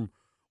Bobby Ingram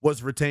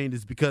was retained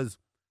is because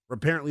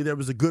apparently there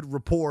was a good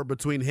rapport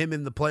between him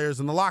and the players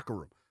in the locker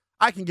room.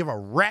 I can give a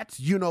rat's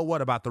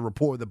you-know-what about the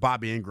rapport that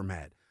Bobby Ingram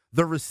had.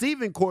 The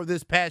receiving core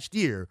this past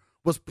year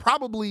was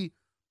probably,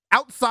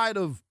 outside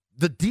of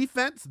the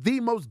defense, the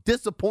most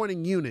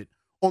disappointing unit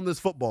on this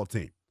football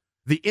team.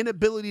 The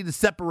inability to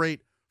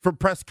separate from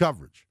press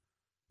coverage.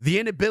 The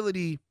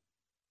inability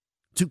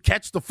to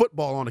catch the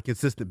football on a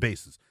consistent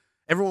basis.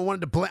 Everyone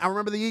wanted to play. I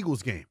remember the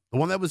Eagles game, the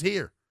one that was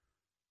here.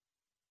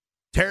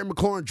 Terry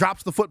McLaurin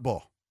drops the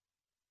football.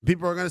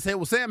 People are going to say,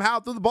 well, Sam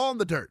Howell threw the ball in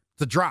the dirt.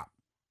 It's a drop.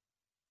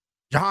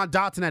 Jahan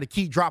Dotson had a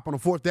key drop on a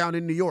fourth down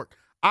in New York.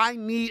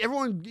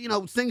 Everyone,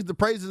 sings the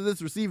praises of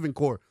this receiving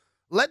core.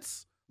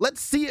 Let's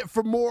see it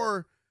for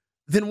more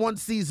than one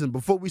season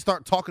before we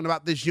start talking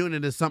about this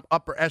unit as some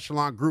upper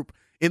echelon group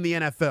in the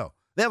NFL.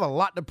 They have a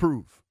lot to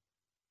prove.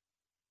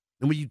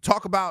 And when you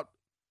talk about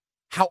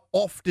how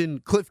often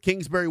Kliff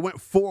Kingsbury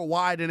went 4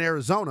 wide in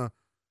Arizona,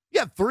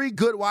 you have 3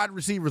 good wide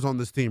receivers on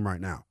this team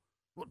right now.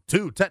 Well,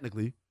 2,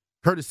 technically.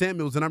 Curtis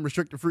Samuel's an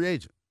unrestricted free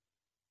agent.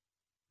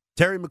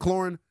 Terry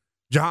McLaurin,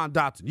 Jahan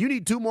Dotson. You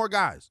need 2 more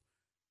guys.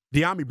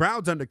 De'Ami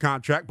Brown's under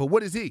contract, but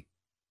what is he?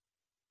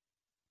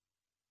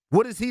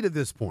 What is he to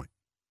this point?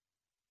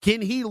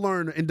 Can he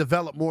learn and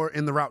develop more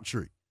in the route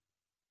tree?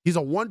 He's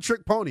a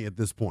one-trick pony at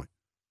this point.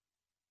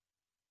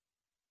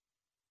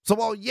 So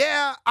while,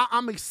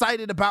 I'm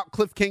excited about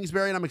Kliff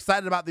Kingsbury and I'm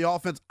excited about the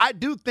offense, I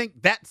do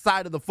think that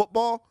side of the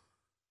football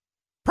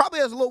probably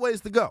has a little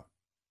ways to go.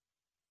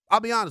 I'll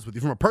be honest with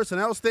you, from a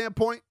personnel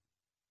standpoint.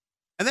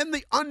 And then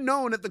the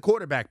unknown at the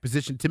quarterback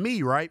position, to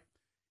me, right,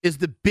 is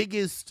the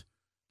biggest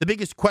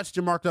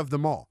question mark of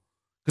them all.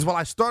 Because while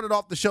I started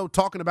off the show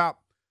talking about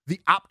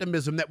the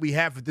optimism that we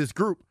have with this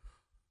group,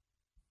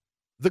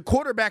 the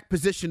quarterback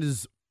position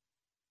is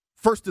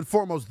first and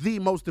foremost the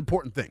most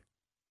important thing.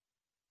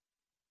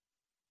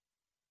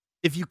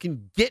 If you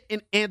can get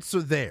an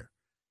answer there,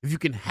 if you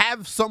can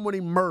have someone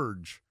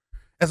emerge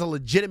as a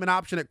legitimate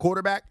option at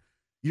quarterback,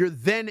 you're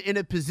then in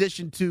a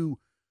position to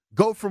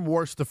go from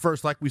worst to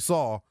first like we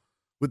saw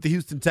with the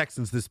Houston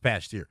Texans this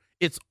past year.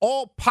 It's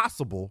all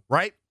possible,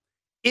 right?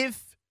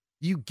 if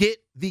you get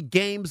the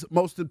game's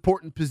most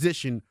important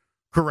position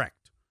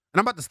correct. And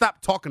I'm about to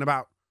stop talking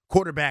about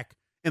quarterback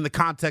in the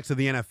context of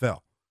the NFL.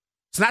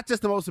 It's not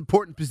just the most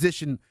important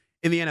position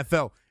in the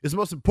NFL. It's the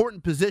most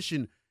important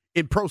position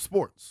in pro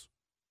sports.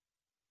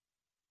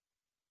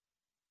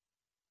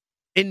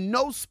 In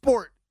no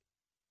sport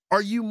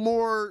are you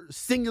more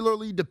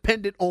singularly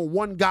dependent on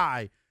one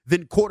guy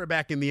than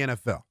quarterback in the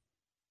NFL.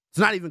 It's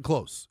not even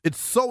close. It's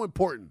so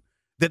important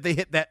that they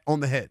hit that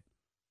on the head.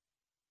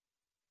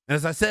 And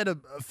as I said a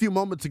few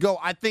moments ago,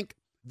 I think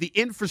the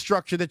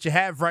infrastructure that you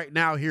have right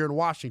now here in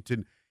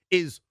Washington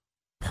is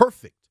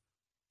perfect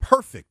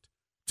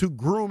to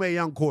groom a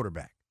young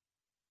quarterback.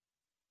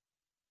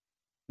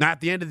 Now, at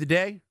the end of the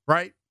day,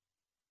 right,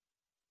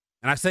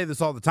 and I say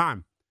this all the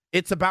time,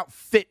 it's about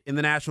fit in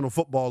the National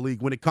Football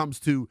League when it comes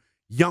to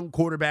young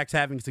quarterbacks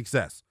having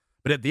success.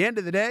 But at the end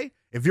of the day,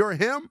 if you're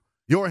him,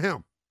 you're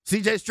him.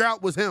 C.J.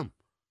 Stroud was him.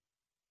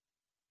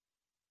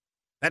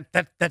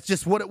 That's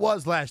just what it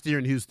was last year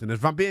in Houston.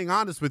 If I'm being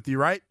honest with you,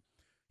 right?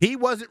 He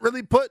wasn't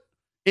really put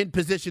in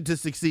position to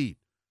succeed.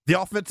 The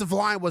offensive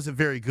line wasn't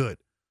very good.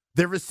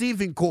 Their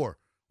receiving core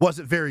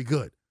wasn't very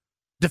good.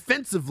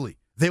 Defensively,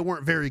 they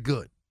weren't very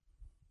good.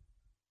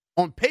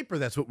 On paper,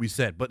 that's what we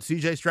said. But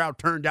C.J. Stroud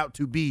turned out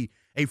to be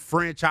a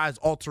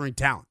franchise-altering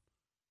talent.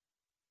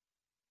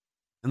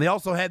 And they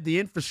also had the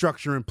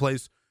infrastructure in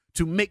place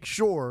to make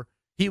sure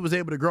he was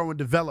able to grow and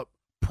develop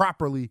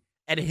properly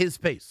at his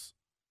pace.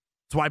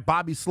 That's why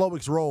Bobby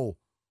Slowick's role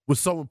was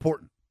so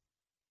important.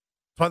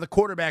 That's why the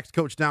quarterbacks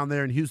coach down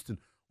there in Houston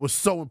was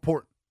so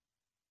important.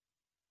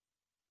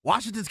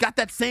 Washington's got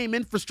that same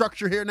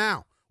infrastructure here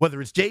now,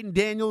 whether it's Jaden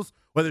Daniels,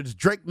 whether it's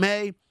Drake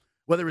May,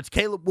 whether it's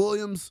Caleb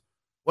Williams,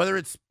 whether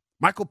it's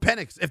Michael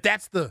Penix, if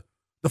that's the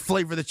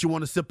flavor that you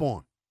want to sip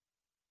on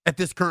at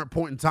this current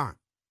point in time.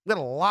 We've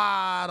got a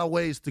lot of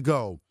ways to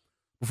go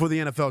before the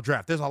NFL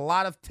draft. There's a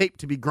lot of tape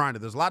to be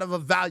grinded. There's a lot of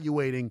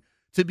evaluating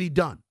to be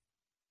done.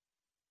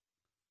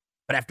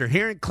 But after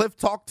hearing Kliff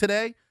talk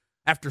today,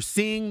 after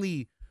seeing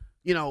the,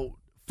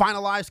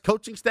 finalized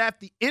coaching staff,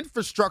 the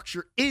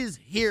infrastructure is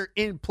here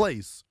in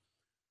place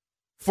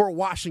for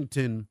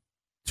Washington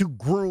to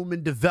groom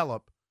and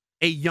develop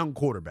a young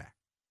quarterback.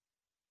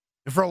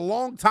 And for a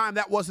long time,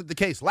 that wasn't the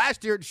case.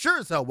 Last year, it sure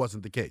as hell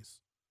wasn't the case.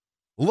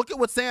 Look at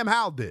what Sam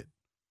Howell did.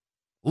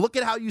 Look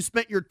at how you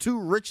spent your two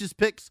richest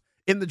picks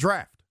in the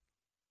draft.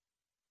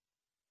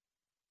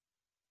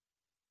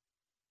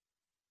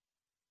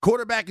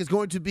 Quarterback is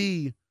going to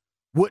be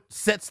what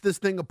sets this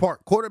thing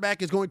apart.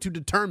 Quarterback is going to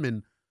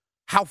determine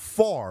how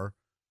far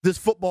this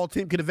football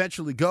team can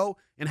eventually go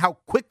and how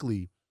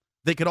quickly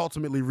they could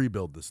ultimately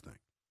rebuild this thing.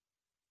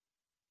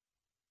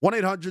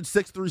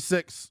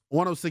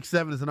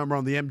 1-800-636-1067 is the number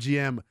on the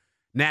MGM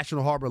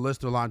National Harbor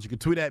Lister Line. You can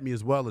tweet at me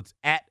as well. It's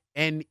at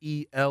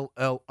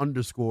NELL_BTP.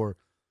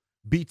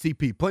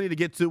 Plenty to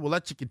get to. We'll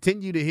let you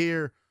continue to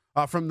hear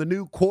from the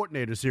new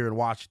coordinators here in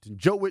Washington.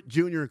 Joe Whitt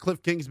Jr. and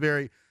Kliff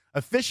Kingsbury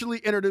officially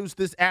introduced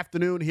this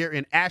afternoon here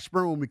in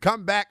Ashburn. When we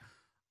come back,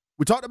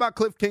 we talked about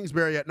Kliff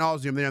Kingsbury ad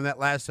nauseum there in that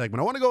last segment.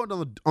 I want to go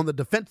on the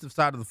defensive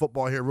side of the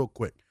football here real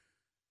quick.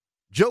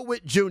 Joe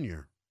Whitt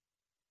Jr.,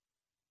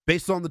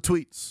 based on the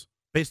tweets,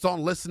 based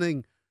on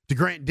listening to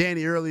Grant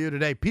Danny earlier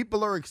today,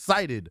 people are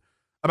excited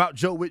about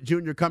Joe Whitt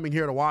Jr. coming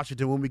here to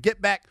Washington. When we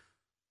get back,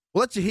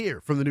 we'll let you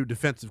hear from the new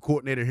defensive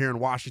coordinator here in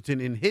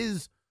Washington and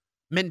his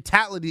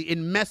mentality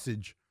and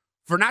message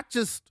for not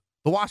just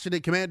the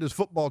Washington Commanders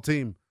football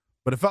team,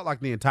 but it felt like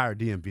the entire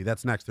DMV.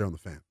 That's next there on The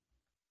Fan.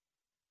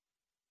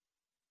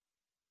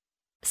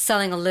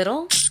 Selling a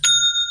little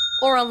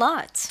or a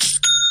lot?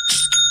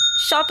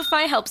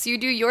 Shopify helps you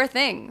do your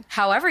thing,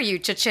 however you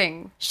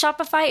cha-ching.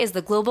 Shopify is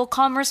the global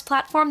commerce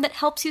platform that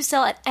helps you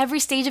sell at every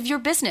stage of your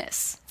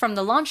business. From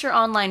the launch your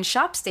online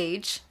shop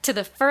stage, to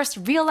the first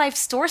real-life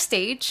store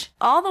stage,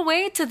 all the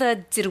way to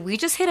the did we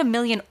just hit 1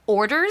 million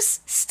orders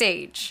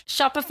stage.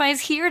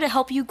 Shopify's here to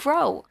help you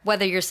grow.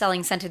 Whether you're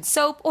selling scented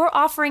soap or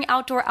offering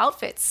outdoor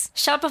outfits,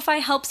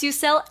 Shopify helps you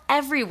sell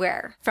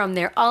everywhere. From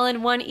their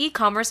all-in-one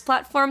e-commerce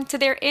platform to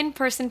their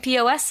in-person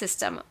POS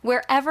system,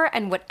 wherever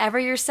and whatever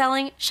you're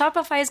selling,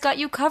 Shopify's got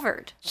you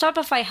covered.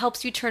 Shopify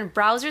helps you turn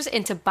browsers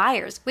into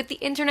buyers with the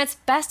internet's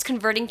best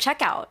converting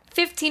checkout.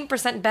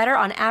 15% better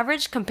on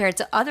average compared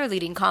to other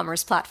leading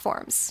commerce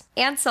platforms.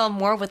 And sell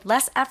more with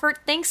less effort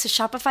thanks to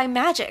Shopify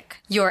Magic,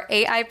 your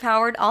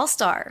AI-powered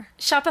all-star.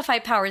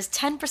 Shopify powers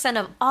 10%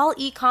 of all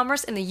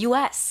e-commerce in the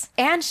U.S.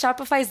 And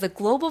Shopify is the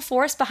global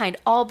force behind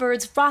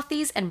Allbirds,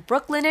 Rothy's, and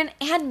Brooklinen,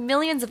 and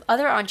millions of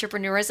other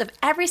entrepreneurs of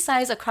every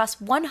size across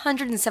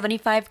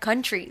 175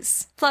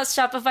 countries. Plus,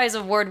 Shopify's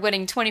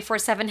award-winning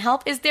 24/7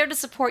 help is there to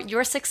support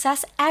your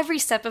success every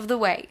step of the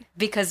way.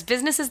 Because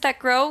businesses that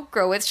grow,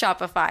 grow with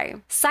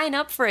Shopify. Sign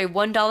up for a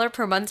 $1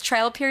 per month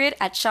trial period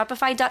at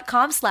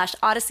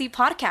shopify.com/Odyssey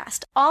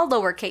Podcast, all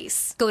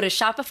lowercase. Go to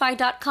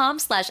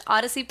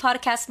shopify.com/Odyssey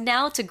Podcast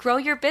now to grow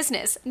your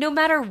business, no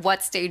matter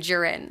what stage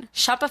you're in.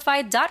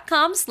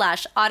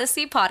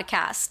 Shopify.com/Odyssey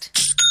Podcast.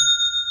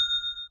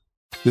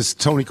 This is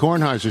Tony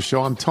Kornheiser's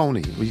show. I'm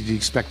Tony. You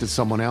expected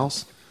someone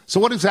else? So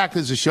what exactly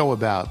is the show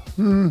about?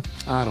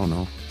 I don't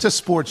know. It's a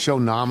sports show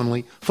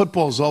nominally.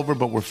 Football's over,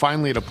 but we're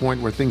finally at a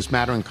point where things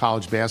matter in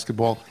college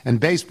basketball, and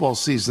baseball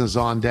season is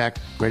on deck.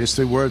 Greatest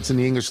 3 words in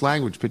the English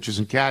language, pitchers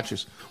and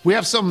catchers. We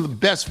have some of the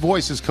best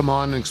voices come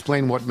on and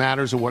explain what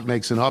matters or what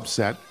makes an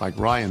upset, like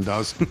Ryan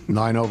does,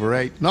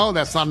 9/8. No,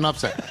 that's not an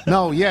upset.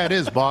 No, yeah, it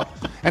is, Bob.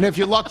 And if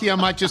you're lucky, I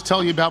might just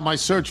tell you about my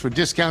search for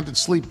discounted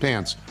sleep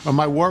pants or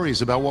my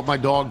worries about what my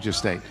dog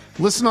just ate.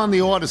 Listen on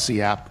the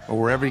Odyssey app or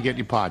wherever you get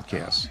your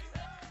podcasts.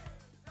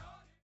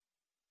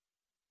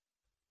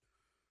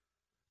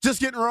 Just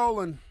getting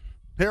rolling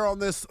here on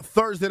this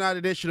Thursday night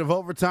edition of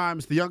Overtime.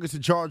 It's the Youngest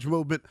in Charge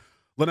movement.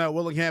 Lynnell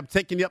Willingham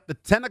taking you up to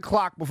 10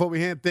 o'clock before we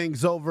hand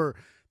things over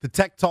to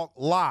Tech Talk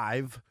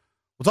Live.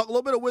 We'll talk a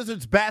little bit of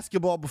Wizards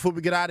basketball before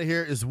we get out of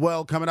here as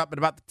well. Coming up at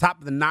about the top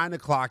of the 9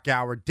 o'clock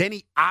hour,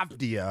 Denny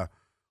Avdia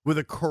with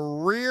a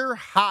career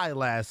high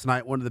last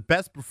night. One of the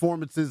best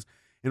performances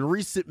in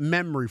recent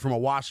memory from a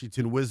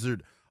Washington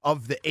Wizard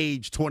of the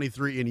age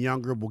 23 and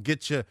younger. We'll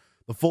get you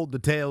the full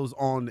details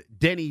on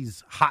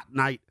Denny's hot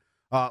night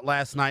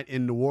last night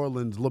in New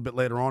Orleans a little bit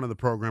later on in the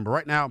program. But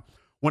right now, I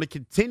want to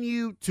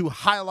continue to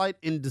highlight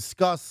and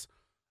discuss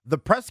the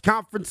press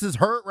conferences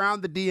heard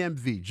around the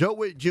DMV. Joe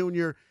Whitt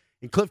Jr.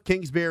 and Kliff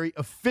Kingsbury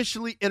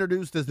officially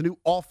introduced as the new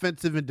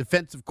offensive and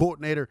defensive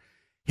coordinator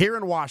here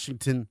in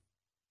Washington.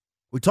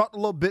 We talked a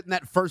little bit in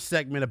that first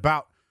segment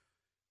about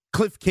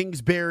Kliff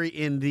Kingsbury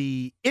and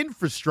the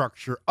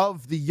infrastructure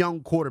of the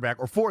young quarterback,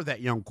 or for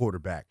that young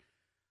quarterback,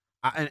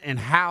 and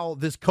how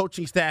this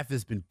coaching staff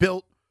has been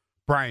built.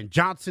 Brian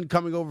Johnson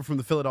coming over from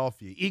the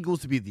Philadelphia Eagles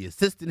to be the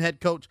assistant head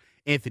coach.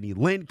 Anthony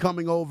Lynn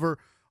coming over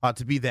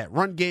to be that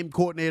run game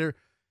coordinator.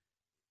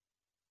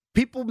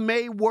 People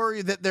may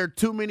worry that there are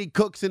too many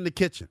cooks in the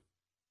kitchen.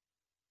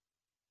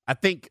 I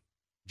think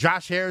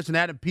Josh Harris and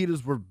Adam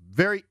Peters were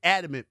very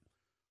adamant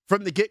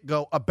from the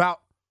get-go about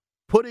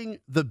putting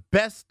the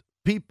best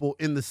people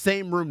in the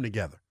same room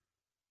together.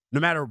 No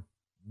matter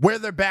where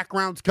their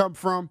backgrounds come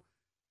from,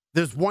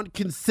 there's one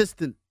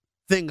consistent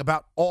thing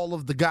about all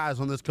of the guys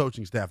on this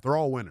coaching staff. They're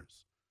all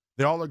winners.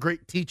 They all are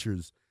great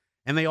teachers,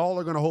 and they all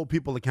are going to hold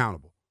people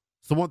accountable.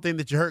 It's the one thing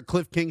that you heard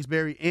Kliff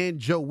Kingsbury and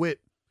Joe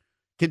Whitt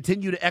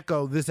continue to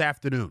echo this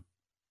afternoon.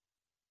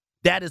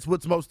 That is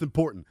what's most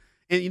important.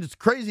 And it's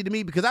crazy to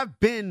me because I've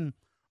been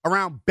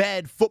around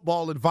bad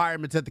football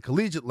environments at the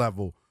collegiate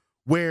level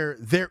where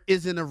there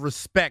isn't a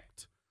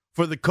respect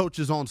for the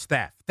coaches on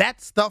staff.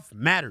 That stuff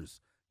matters.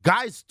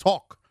 Guys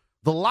talk.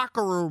 The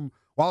locker room,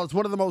 while it's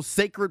one of the most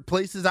sacred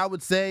places, I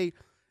would say,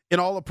 in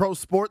all of pro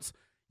sports,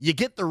 you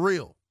get the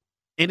real.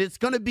 And it's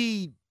going to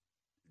be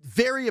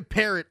very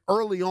apparent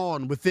early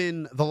on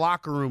within the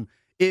locker room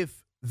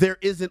if there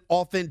isn't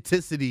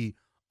authenticity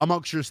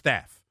amongst your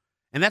staff.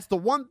 And that's the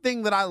one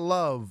thing that I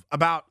love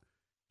about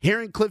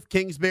hearing Kliff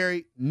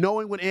Kingsbury,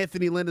 knowing what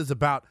Anthony Lynn is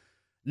about.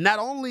 Not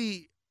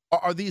only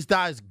are these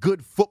guys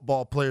good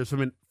football players,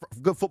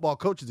 good football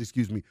coaches,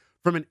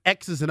 from an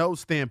X's and O's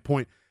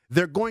standpoint,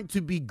 they're going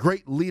to be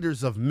great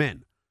leaders of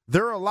men.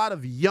 There are a lot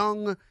of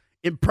young,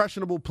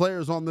 impressionable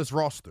players on this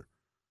roster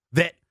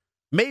that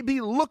may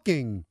be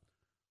looking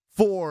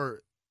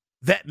for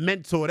that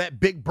mentor,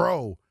 that big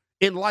bro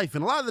in life.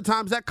 And a lot of the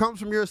times that comes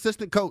from your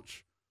assistant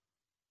coach.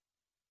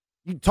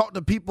 You talk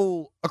to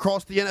people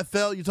across the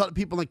NFL, you talk to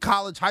people in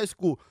college, high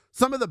school.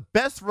 Some of the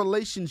best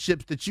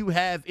relationships that you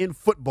have in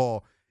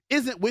football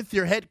isn't with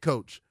your head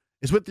coach,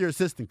 it's with your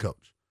assistant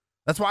coach.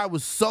 That's why I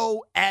was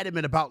so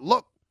adamant about,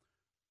 look,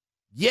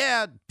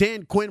 yeah,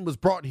 Dan Quinn was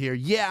brought here.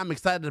 Yeah, I'm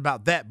excited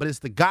about that. But it's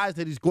the guys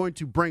that he's going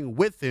to bring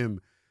with him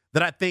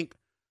that I think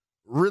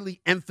really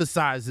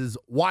emphasizes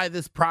why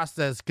this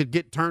process could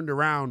get turned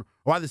around,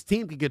 why this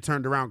team could get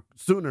turned around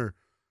sooner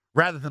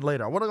rather than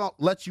later. I want to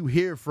let you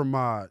hear from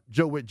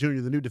Joe Whitt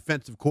Jr., the new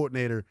defensive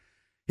coordinator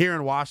here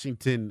in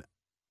Washington.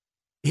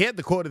 He had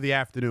the quote of the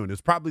afternoon.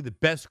 It's probably the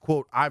best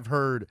quote I've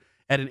heard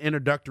at an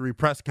introductory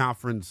press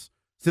conference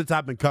since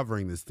I've been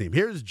covering this team.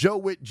 Here's Joe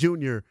Whitt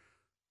Jr.,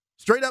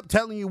 straight up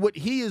telling you what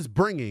he is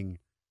bringing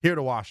here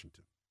to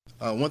Washington.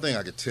 One thing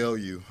I could tell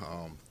you,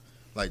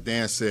 like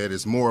Dan said,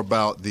 is more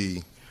about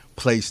the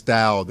play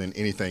style than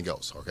anything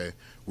else, okay?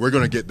 We're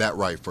going to get that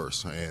right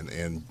first.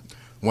 And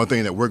one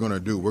thing that we're going to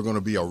do, we're going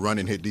to be a run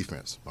and hit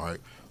defense, all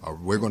right?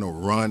 We're going to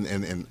run,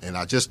 and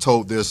I just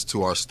told this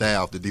to our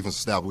staff, the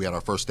defensive staff. We had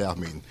our first staff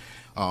meeting.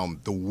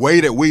 The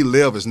way that we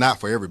live is not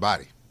for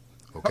everybody,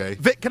 okay?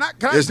 Vic, can I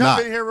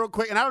jump in here real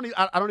quick? And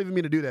I don't even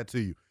mean to do that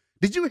to you.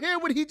 Did you hear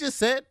what he just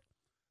said?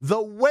 The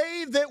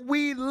way that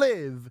we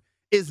live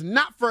is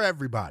not for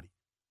everybody.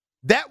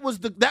 That was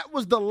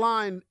the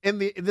line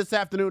in this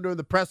afternoon during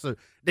the presser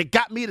that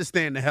got me to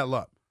stand the hell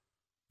up.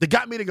 That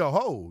got me to go,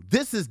 oh,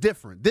 this is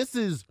different. This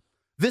is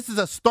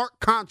a stark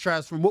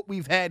contrast from what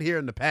we've had here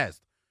in the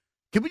past.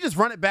 Can we just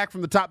run it back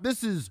from the top?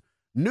 This is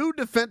new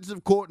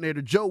defensive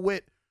coordinator Joe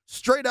Whitt,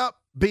 straight up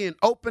being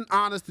open,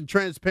 honest, and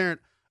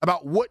transparent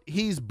about what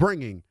he's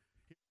bringing.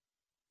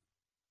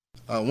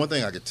 One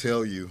thing I could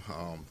tell you,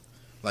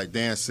 like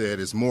Dan said,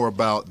 is more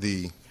about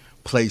the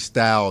play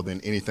style than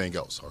anything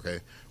else, okay?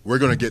 We're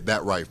going to get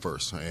that right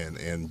first.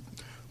 And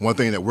one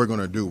thing that we're going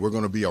to do, we're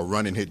going to be a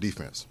run and hit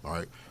defense, all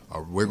right?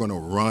 We're going to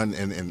run,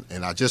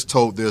 and I just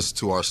told this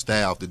to our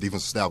staff, the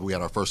defensive staff. We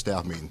had our first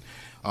staff meeting.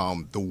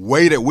 The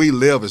way that we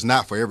live is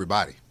not for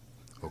everybody,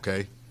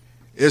 okay?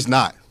 It's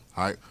not,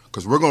 all right?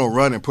 Because we're going to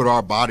run and put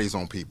our bodies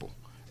on people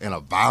in a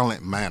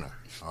violent manner,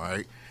 all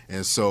right?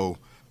 And so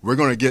we're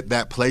going to get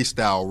that play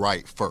style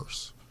right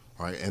first,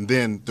 all right? And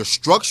then the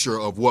structure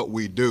of what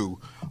we do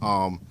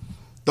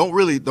doesn't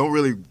really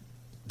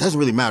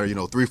matter.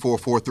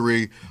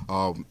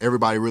 3-4-4-3.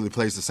 Everybody really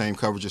plays the same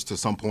coverages to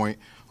some point,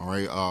 all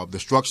right? The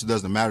structure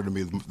doesn't matter to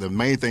me. The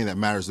main thing that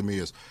matters to me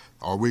is,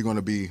 are we going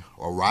to be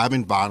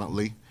arriving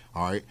violently,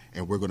 all right,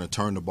 and we're going to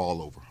turn the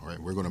ball over, all right?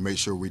 We're going to make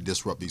sure we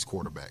disrupt these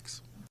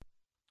quarterbacks.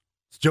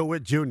 It's Joe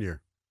Whitt Jr.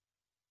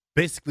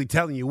 basically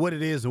telling you what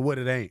it is and what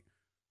it ain't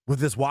with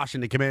this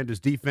Washington Commanders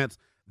defense.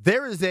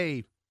 There is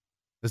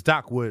as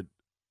Doc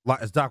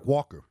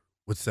Walker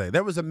would say,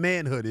 there was a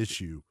manhood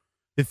issue.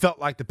 It felt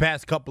like the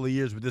past couple of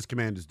years with this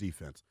Commanders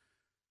defense.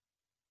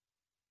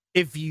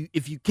 If you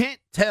can't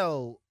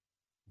tell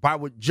by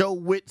what Joe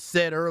Whitt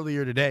said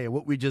earlier today and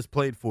what we just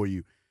played for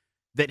you,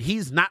 that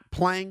he's not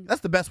playing,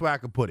 that's the best way I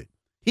could put it.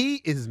 He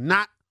is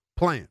not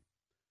playing.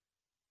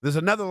 There's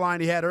another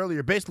line he had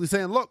earlier basically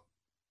saying, look,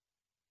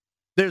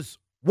 there's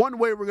one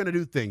way we're going to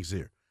do things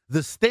here.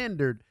 The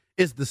standard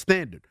is the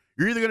standard.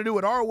 You're either going to do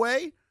it our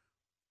way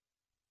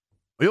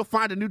or you'll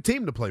find a new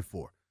team to play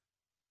for.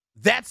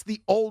 That's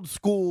the old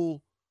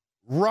school,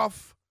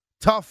 rough,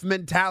 tough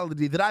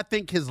mentality that I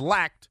think has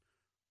lacked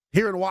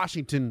here in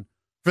Washington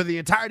for the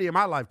entirety of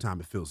my lifetime,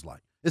 it feels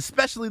like,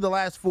 especially the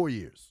last 4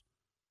 years.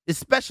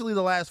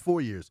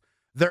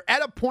 They're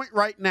at a point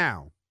right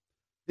now,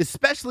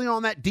 especially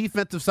on that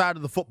defensive side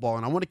of the football,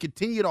 and I want to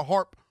continue to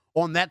harp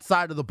on that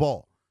side of the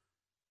ball.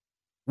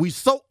 We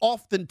so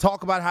often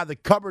talk about how the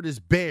cupboard is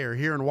bare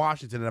here in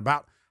Washington and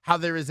about how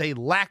there is a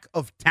lack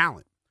of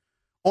talent.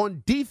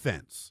 On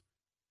defense,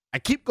 I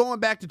keep going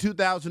back to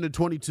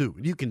 2022.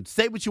 You can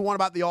say what you want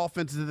about the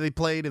offenses that they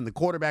played and the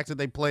quarterbacks that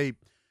they played.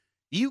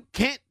 You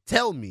can't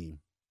tell me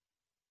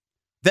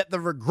that the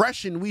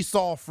regression we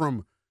saw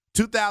from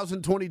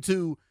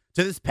 2022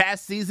 to this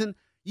past season,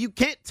 you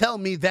can't tell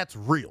me that's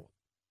real.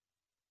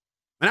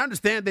 And I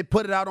understand they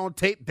put it out on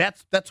tape.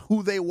 That's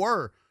who they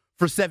were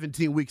for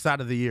 17 weeks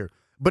out of the year.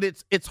 But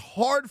it's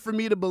hard for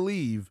me to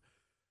believe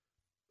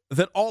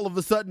that all of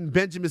a sudden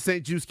Benjamin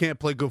St. Juste can't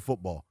play good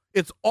football.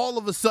 It's all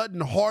of a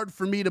sudden hard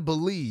for me to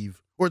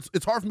believe, or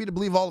it's hard for me to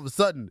believe all of a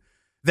sudden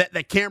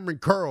that Cameron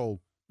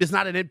Curl is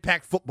not an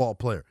impact football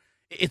player.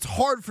 It's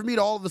hard for me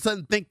to all of a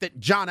sudden think that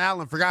John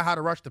Allen forgot how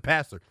to rush the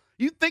passer.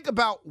 You think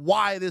about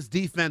why this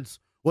defense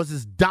was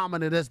as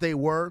dominant as they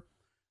were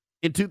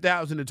in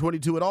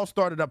 2022. It all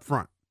started up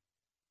front.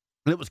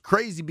 And it was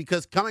crazy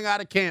because coming out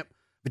of camp,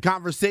 the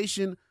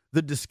conversation,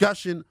 the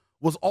discussion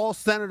was all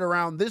centered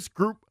around this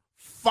group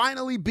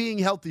finally being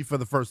healthy for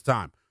the first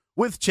time,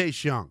 with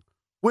Chase Young,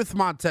 with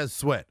Montez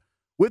Sweat,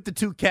 with the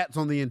two cats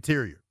on the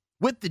interior,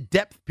 with the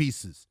depth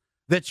pieces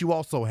that you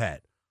also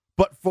had.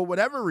 But for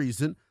whatever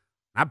reason,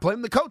 I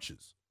blame the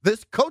coaches.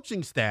 This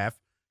coaching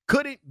staff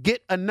couldn't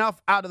get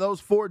enough out of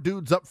those four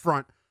dudes up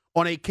front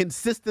on a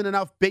consistent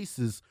enough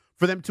basis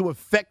for them to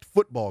affect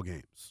football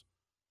games.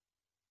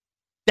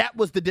 That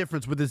was the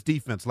difference with this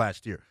defense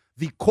last year.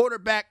 The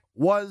quarterback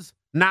was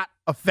not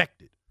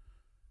affected.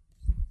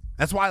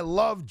 That's why I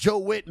love Joe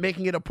Whitt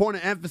making it a point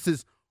of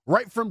emphasis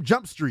right from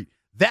Jump Street.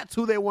 That's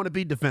who they want to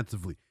be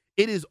defensively.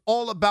 It is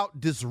all about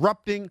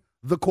disrupting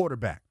the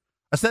quarterback.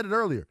 I said it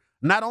earlier.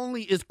 Not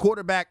only is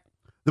quarterback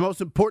the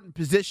most important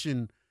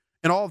position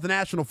in all of the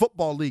National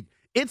Football League,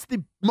 it's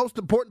the most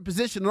important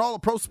position in all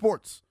of pro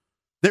sports.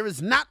 There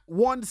is not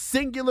one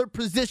singular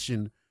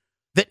position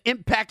that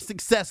impacts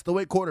success the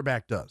way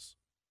quarterback does.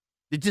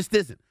 It just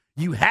isn't.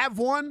 You have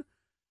one,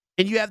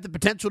 and you have the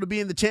potential to be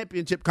in the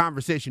championship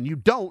conversation. You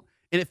don't,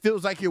 and it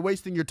feels like you're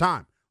wasting your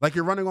time, like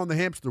you're running on the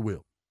hamster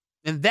wheel.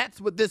 And that's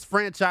what this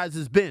franchise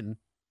has been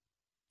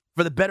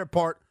for the better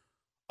part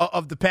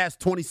of the past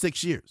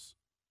 26 years.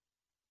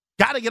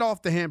 Got to get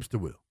off the hamster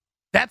wheel.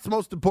 That's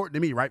most important to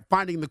me, right?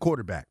 Finding the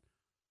quarterback.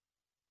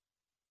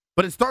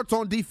 But it starts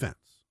on defense.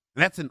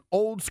 And that's an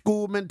old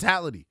school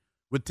mentality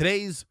with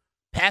today's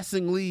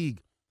passing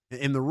league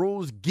and the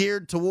rules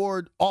geared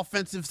toward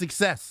offensive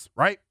success,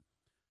 right?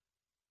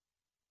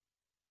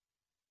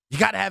 You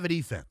got to have a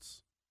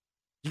defense.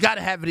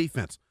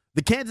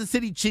 The Kansas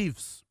City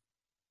Chiefs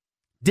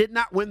did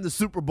not win the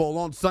Super Bowl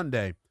on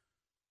Sunday. And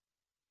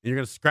you're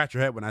going to scratch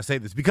your head when I say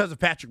this, because of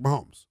Patrick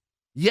Mahomes.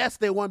 Yes,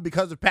 they won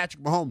because of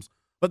Patrick Mahomes,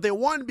 but they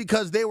won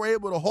because they were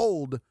able to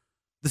hold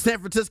the San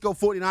Francisco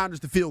 49ers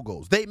to field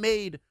goals. They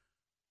made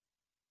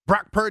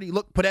Brock Purdy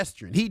look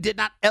pedestrian. He did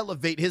not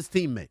elevate his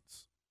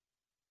teammates.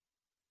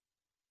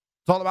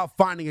 It's all about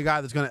finding a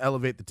guy that's going to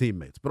elevate the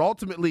teammates. But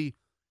ultimately,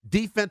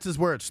 defense is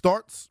where it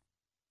starts.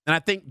 And I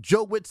think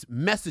Joe Whitt's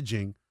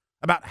messaging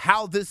about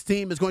how this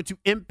team is going to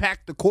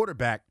impact the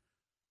quarterback,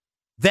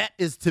 that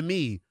is, to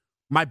me,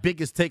 my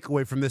biggest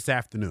takeaway from this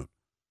afternoon.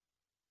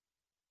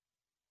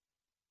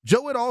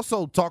 Joe Whitt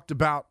also talked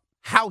about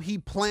how he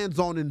plans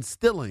on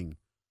instilling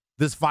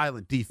this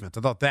violent defense.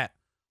 I thought that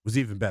was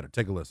even better.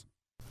 Take a listen.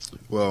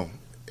 Well,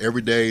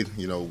 every day,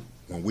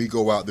 when we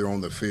go out there on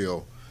the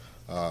field,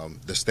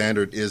 the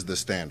standard is the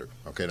standard.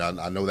 Okay,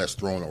 I know that's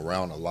thrown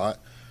around a lot,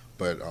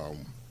 but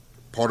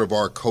part of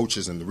our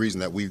coaches and the reason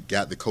that we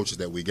got the coaches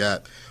that we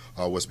got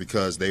was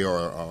because they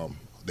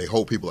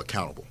hold people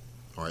accountable.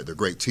 All right, they're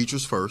great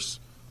teachers first.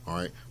 All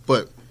right,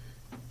 but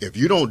if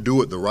you don't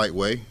do it the right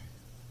way,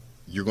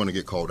 you're going to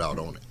get called out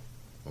on it.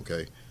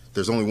 Okay,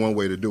 there's only one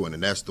way to do it,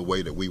 and that's the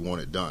way that we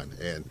want it done.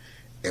 And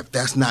if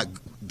that's not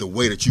the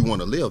way that you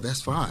want to live,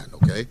 that's fine.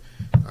 Okay,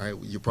 all right,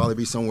 you'll probably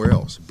be somewhere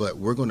else, but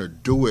we're going to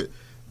do it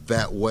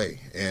that way,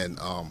 and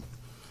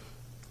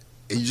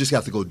you just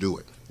have to go do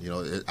it.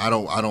 I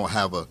don't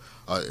have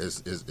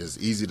it's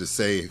easy to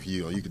say if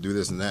you can do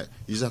this and that.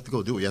 You just have to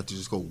go do it. You have to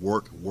just go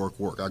work.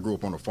 I grew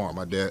up on a farm.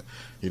 My dad,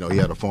 he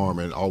had a farm,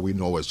 and all we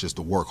know is just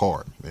to work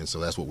hard, and so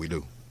that's what we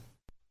do.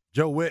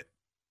 Joe Whitt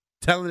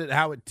telling it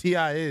how it TI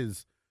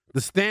is.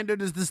 The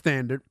standard is the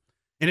standard,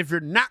 and if you're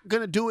not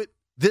going to do it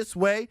this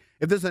way,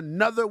 if there's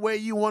another way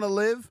you want to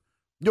live,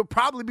 you'll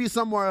probably be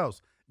somewhere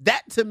else.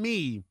 That to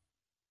me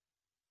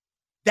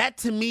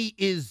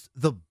is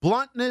the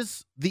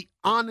bluntness, the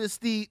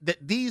honesty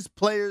that these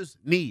players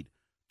need.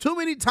 Too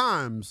many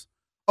times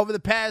over the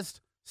past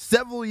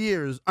several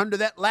years under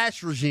that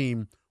last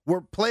regime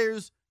were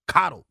players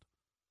coddled.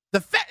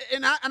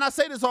 And I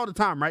say this all the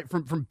time, right?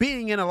 From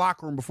being in a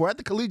locker room before, at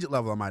the collegiate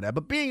level I might add,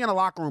 but being in a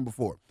locker room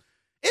before,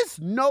 it's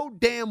no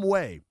damn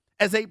way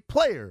as a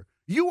player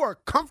you are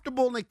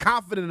comfortable and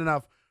confident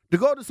enough to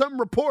go to some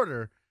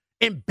reporter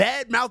and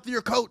badmouth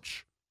your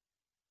coach.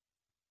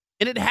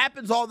 And it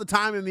happens all the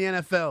time in the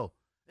NFL.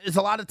 It's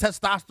a lot of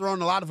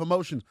testosterone, a lot of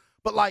emotions.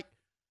 But like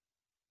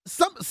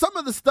some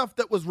of the stuff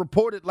that was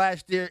reported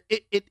last year,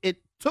 it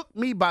took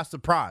me by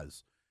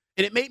surprise.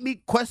 And it made me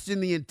question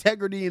the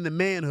integrity and the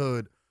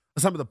manhood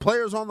of some of the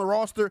players on the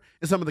roster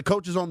and some of the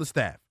coaches on the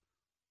staff.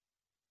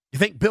 You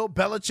think Bill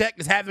Belichick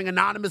is having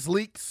anonymous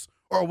leaks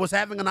or was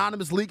having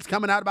anonymous leaks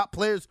coming out about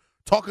players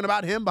talking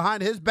about him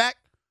behind his back?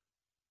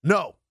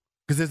 No,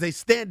 because there's a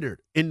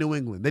standard in New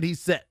England that he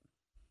set.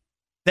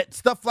 That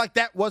stuff like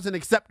that wasn't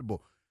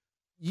acceptable.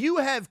 You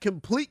have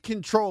complete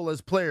control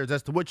as players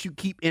as to what you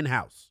keep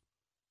in-house.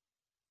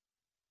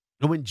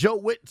 And when Joe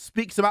Whitt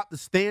speaks about the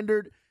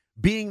standard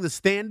being the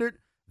standard,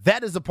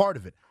 that is a part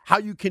of it. How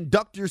you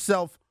conduct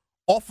yourself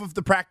off of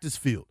the practice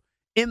field,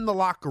 in the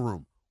locker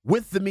room,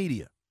 with the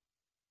media.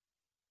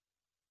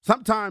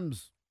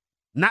 Sometimes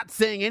not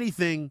saying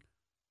anything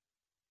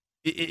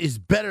is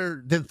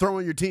better than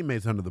throwing your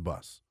teammates under the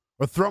bus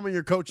or throwing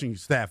your coaching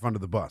staff under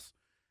the bus.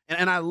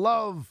 And I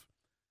love,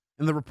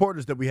 and the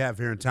reporters that we have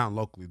here in town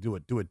locally do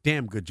a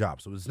damn good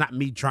job. So it's not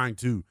me trying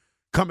to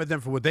come at them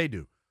for what they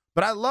do.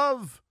 But I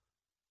love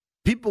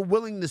people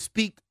willing to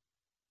speak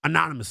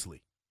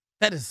anonymously.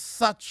 That is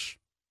such,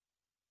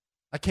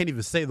 I can't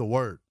even say the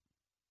word.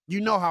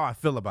 You know how I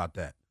feel about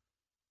that.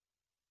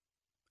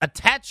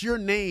 Attach your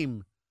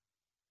name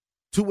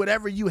to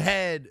whatever you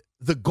had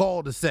the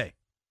gall to say.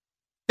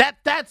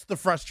 That's the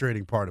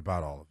frustrating part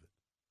about all of it.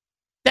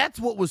 That's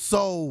what was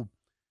so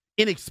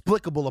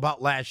inexplicable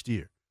about last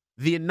year.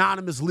 The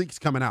anonymous leaks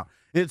coming out.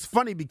 And it's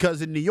funny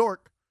because in New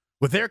York,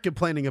 what they're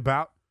complaining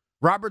about,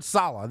 Robert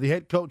Saleh, the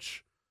head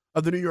coach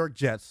of the New York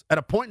Jets, at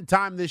a point in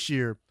time this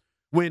year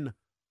when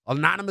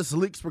anonymous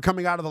leaks were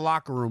coming out of the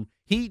locker room,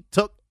 he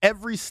took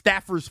every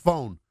staffer's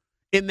phone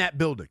in that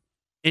building,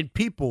 and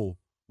people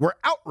were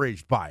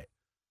outraged by it.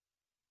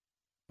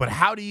 But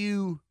how do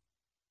you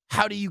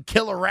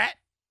kill a rat?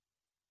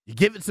 You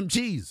give it some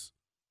cheese.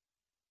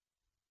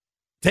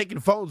 Taking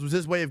phones was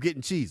his way of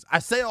getting cheese. I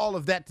say all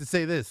of that to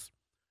say this.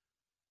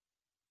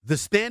 The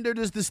standard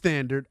is the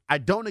standard. I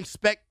don't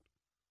expect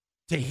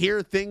to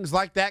hear things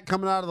like that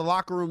coming out of the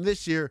locker room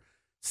this year,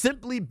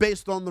 simply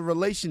based on the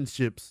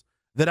relationships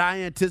that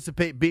I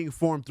anticipate being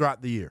formed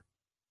throughout the year.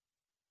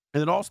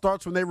 And it all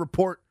starts when they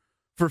report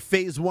for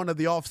phase 1 of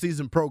the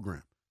offseason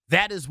program.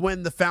 That is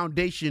when the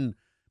foundation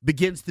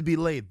begins to be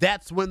laid.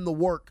 That's when the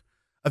work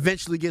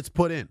eventually gets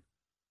put in.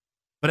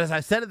 But as I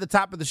said at the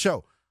top of the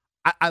show,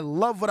 I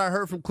love what I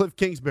heard from Kliff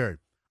Kingsbury.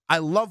 I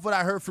love what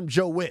I heard from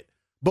Joe Whitt.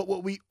 But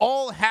what we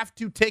all have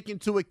to take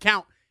into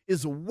account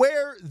is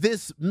where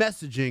this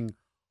messaging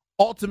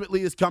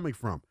ultimately is coming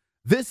from.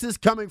 This is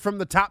coming from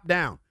the top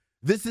down.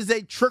 This is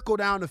a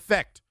trickle-down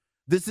effect.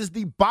 This is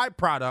the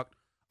byproduct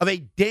of a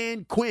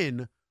Dan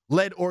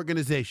Quinn-led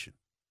organization.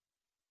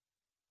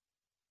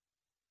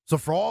 So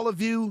for all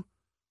of you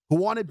who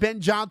wanted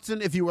Ben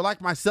Johnson, if you were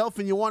like myself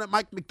and you wanted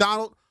Mike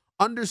Macdonald,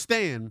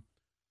 understand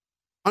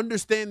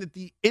that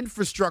the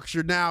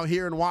infrastructure now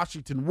here in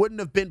Washington wouldn't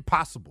have been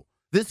possible.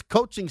 This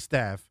coaching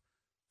staff,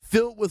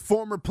 filled with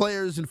former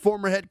players and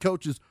former head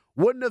coaches,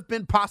 wouldn't have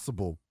been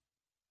possible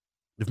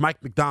if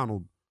Mike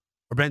Macdonald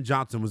or Ben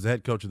Johnson was the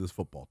head coach of this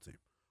football team.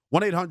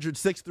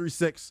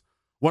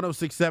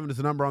 1-800-636-1067 is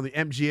the number on the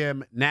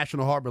MGM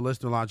National Harbor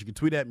Listener Lounge. You can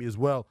tweet at me as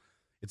well.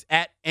 It's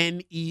at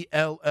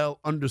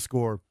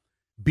NELL_BTP.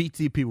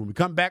 When we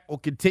come back, we'll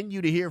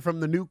continue to hear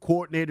from the new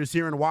coordinators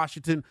here in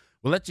Washington.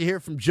 We'll let you hear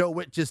from Joe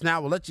Whitt just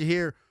now. We'll let you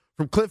hear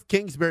from Kliff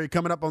Kingsbury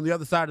coming up on the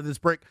other side of this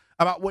break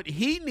about what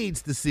he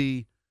needs to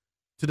see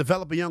to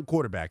develop a young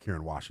quarterback here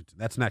in Washington.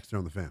 That's next here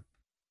on The Fan.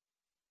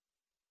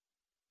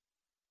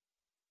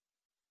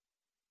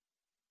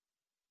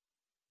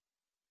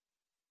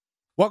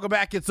 Welcome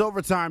back. It's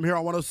overtime here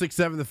on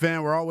 106.7 The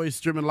Fan. We're always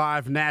streaming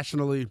live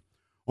nationally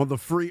on the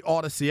free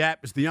Odyssey app.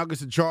 It's the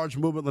youngest in charge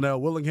movement,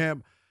 Lynnell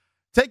Willingham,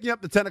 taking you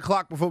up to 10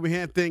 o'clock before we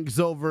hand things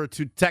over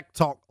to Tech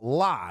Talk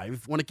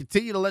Live. Want to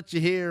continue to let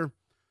you hear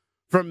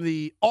from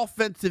the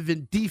offensive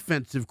and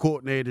defensive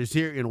coordinators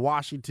here in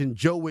Washington.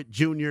 Joe Whitt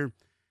Jr.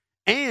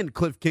 and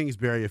Kliff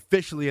Kingsbury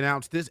officially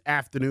announced this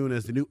afternoon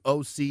as the new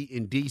OC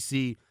in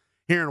D.C.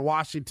 here in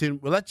Washington.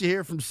 We'll let you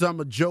hear from some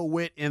of Joe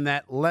Whitt in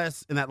that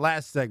last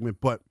segment,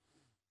 but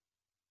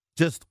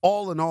just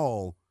all in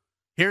all,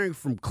 hearing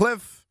from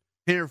Kliff,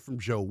 hearing from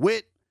Joe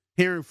Whitt,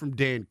 hearing from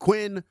Dan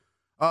Quinn,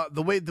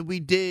 the way that we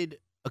did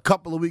a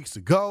couple of weeks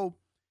ago,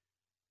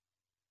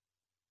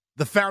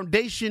 the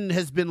foundation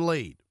has been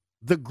laid.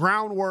 The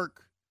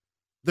groundwork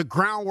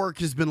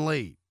has been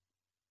laid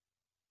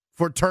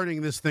for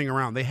turning this thing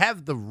around. They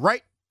have the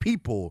right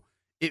people,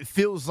 it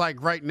feels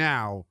like right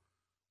now,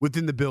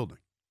 within the building.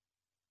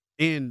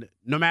 And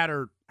no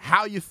matter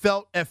how you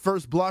felt at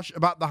first blush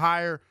about the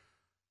hire,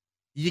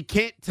 you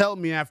can't tell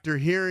me after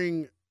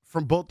hearing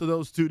from both of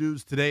those two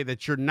dudes today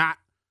that you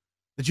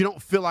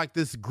don't feel like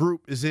this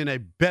group is in a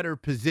better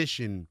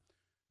position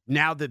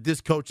now that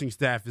this coaching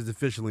staff is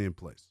officially in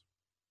place.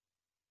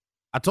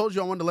 I told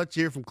you I wanted to let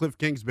you hear from Kliff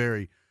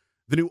Kingsbury,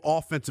 the new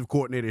offensive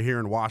coordinator here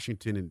in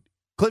Washington. And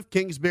Kliff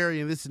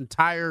Kingsbury and this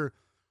entire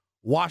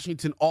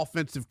Washington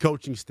offensive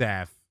coaching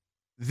staff,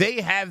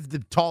 they have the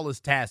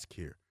tallest task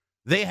here.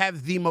 They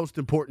have the most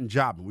important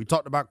job. And we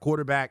talked about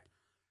quarterback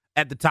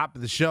at the top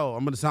of the show.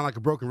 I'm going to sound like a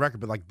broken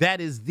record, but like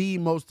that is the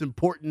most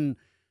important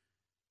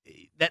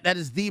that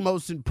is the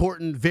most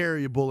important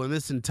variable in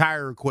this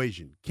entire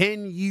equation.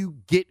 Can you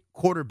get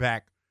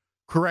quarterback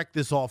correct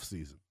this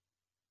offseason?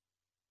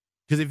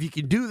 Because if you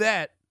can do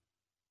that,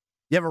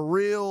 you have a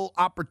real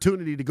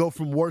opportunity to go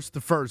from worst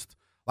to first,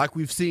 like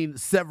we've seen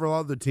several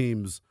other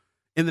teams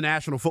in the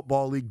National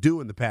Football League do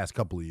in the past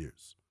couple of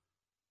years.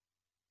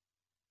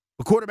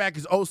 But quarterback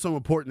is also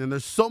important, and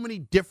there's so many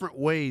different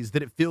ways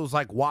that it feels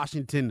like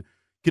Washington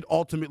could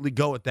ultimately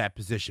go at that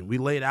position. We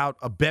laid out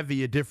a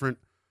bevy of different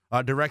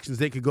directions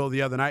they could go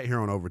the other night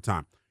here on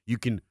Overtime. You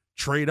can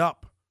trade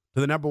up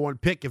to the number one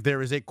pick if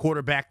there is a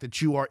quarterback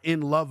that you are in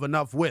love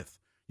enough with.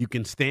 You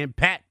can stand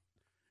pat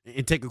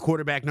and take a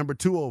quarterback number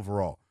 2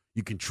 overall.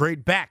 You can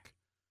trade back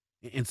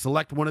and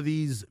select one of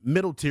these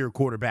middle-tier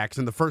quarterbacks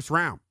in the first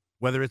round,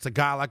 whether it's a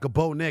guy like a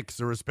Bo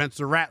Nix or a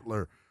Spencer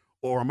Rattler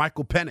or a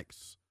Michael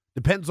Penix.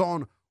 Depends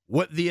on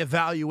what the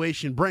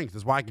evaluation brings.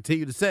 That's why I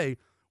continue to say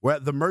we're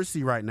at the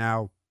mercy right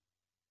now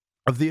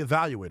of the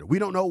evaluator. We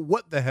don't know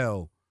what the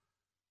hell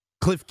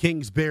Kliff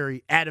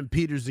Kingsbury, Adam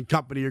Peters, and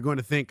company are going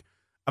to think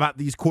about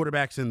these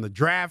quarterbacks in the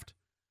draft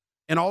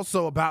and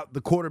also about the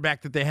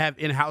quarterback that they have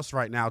in-house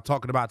right now,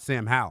 talking about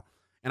Sam Howell.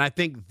 And I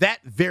think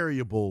that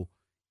variable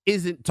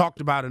isn't talked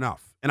about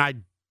enough. And I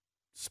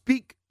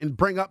speak and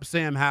bring up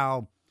Sam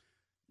Howell,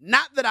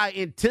 not that I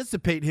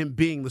anticipate him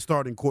being the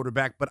starting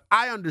quarterback, but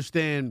I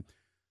understand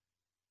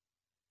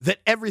that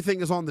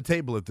everything is on the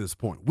table at this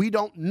point. We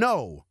don't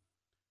know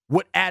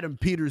what Adam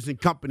Peters and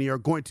company are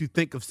going to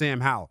think of Sam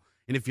Howell.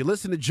 And if you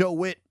listen to Joe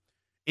Whitt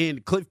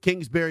and Kliff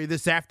Kingsbury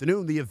this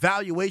afternoon, the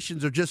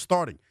evaluations are just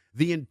starting.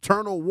 The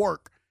internal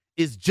work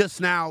is just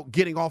now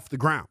getting off the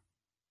ground.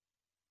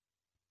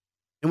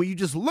 And when you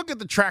just look at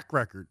the track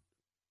record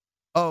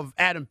of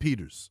Adam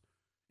Peters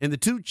and the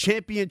 2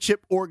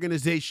 championship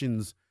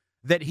organizations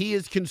that he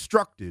has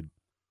constructed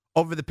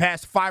over the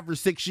past 5 or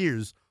 6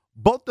 years,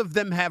 both of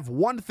them have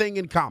one thing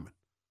in common.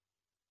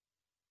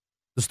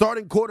 The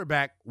starting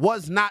quarterback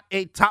was not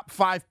a top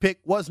 5 pick,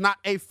 was not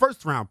a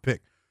first-round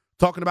pick.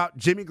 Talking about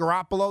Jimmy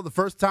Garoppolo the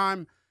first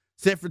time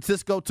San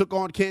Francisco took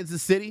on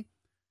Kansas City,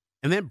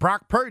 and then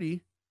Brock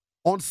Purdy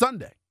on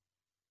Sunday.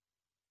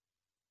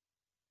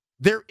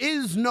 There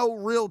is no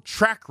real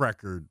track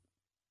record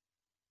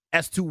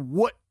as to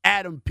what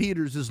Adam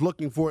Peters is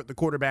looking for at the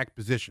quarterback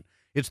position.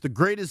 It's the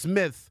greatest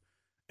myth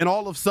in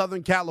all of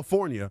Southern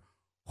California.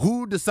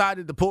 Who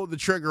decided to pull the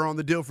trigger on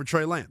the deal for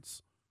Trey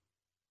Lance?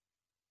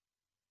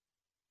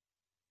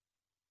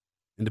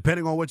 And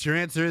depending on what your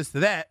answer is to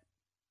that,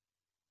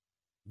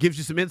 gives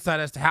you some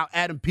insight as to how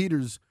Adam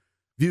Peters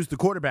views the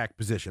quarterback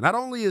position. Not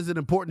only is it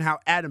important how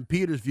Adam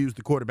Peters views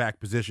the quarterback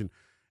position,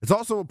 it's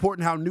also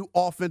important how new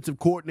offensive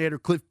coordinator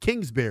Kliff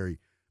Kingsbury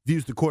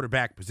views the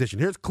quarterback position.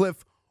 Here's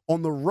Kliff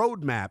on the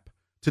roadmap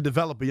to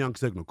develop a young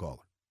signal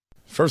caller.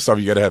 First off,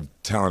 you got to have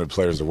talented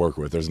players to work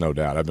with. There's no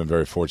doubt. I've been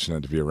very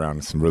fortunate to be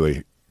around some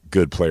really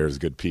good players,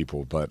 good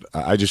people. But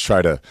I just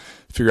try to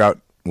figure out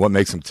what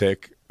makes them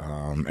tick.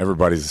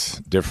 Everybody's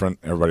different.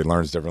 Everybody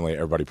learns differently.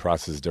 Everybody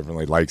processes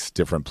differently, likes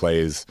different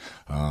plays,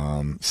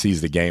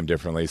 sees the game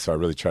differently. So I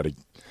really try to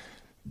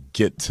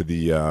get to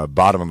the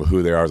bottom of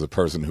who they are as a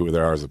person, who they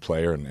are as a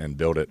player, and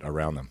build it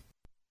around them.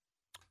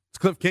 It's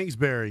Kliff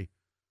Kingsbury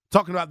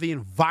talking about the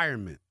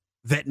environment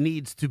that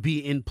needs to be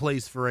in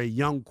place for a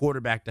young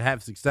quarterback to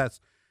have success.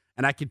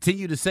 And I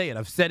continue to say it.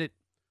 I've said it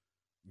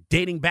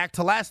dating back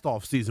to last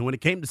offseason when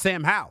it came to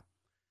Sam Howell.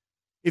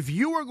 If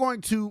you are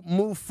going to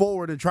move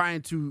forward and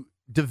trying to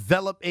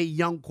develop a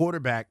young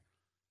quarterback,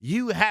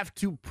 you have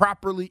to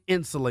properly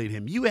insulate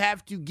him. You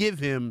have to give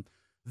him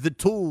the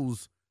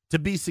tools to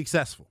be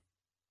successful.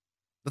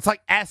 It's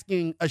like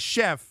asking a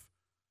chef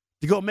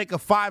to go make a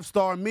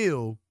 5-star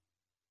meal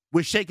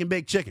with shake and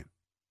bake chicken.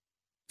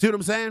 See what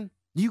I'm saying?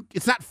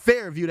 It's not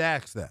fair of you to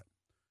ask that.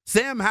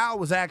 Sam Howell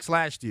was asked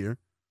last year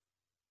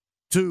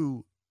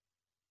to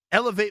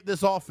elevate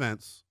this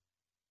offense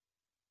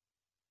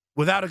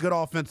without a good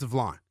offensive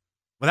line,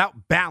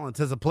 without balance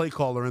as a play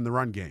caller in the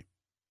run game,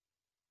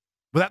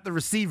 without the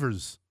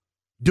receivers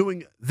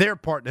doing their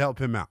part to help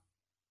him out.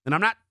 And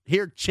I'm not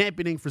here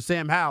championing for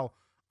Sam Howell.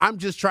 I'm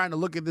just trying to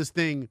look at this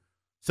thing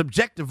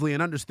subjectively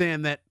and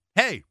understand that,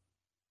 hey,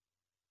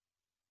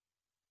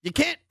 you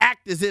can't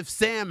act as if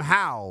Sam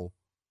Howell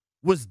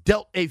was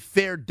dealt a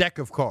fair deck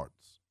of cards.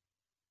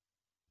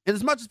 And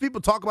as much as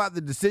people talk about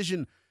the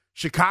decision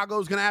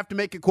Chicago's going to have to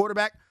make at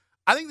quarterback,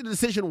 I think the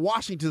decision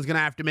Washington's going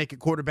to have to make at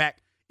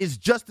quarterback is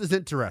just as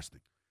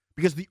interesting.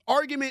 Because the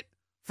argument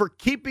for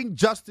keeping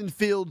Justin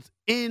Fields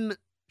in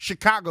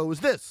Chicago is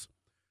this.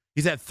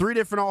 He's had 3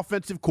 different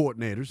offensive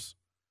coordinators.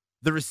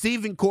 The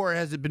receiving core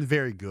hasn't been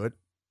very good.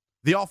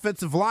 The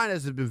offensive line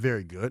hasn't been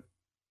very good.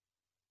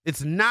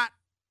 It's not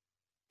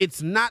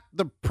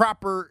the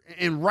proper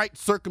and right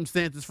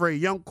circumstances for a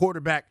young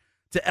quarterback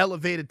to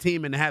elevate a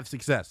team and to have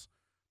success.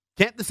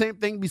 Can't the same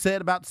thing be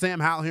said about Sam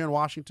Howell here in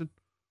Washington?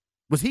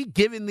 Was he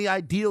given the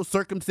ideal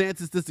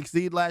circumstances to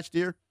succeed last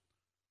year?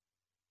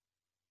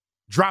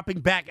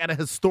 Dropping back at a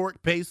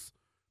historic pace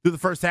through the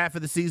first half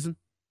of the season,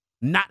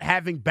 not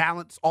having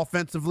balance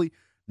offensively,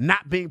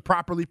 not being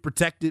properly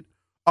protected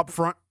up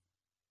front.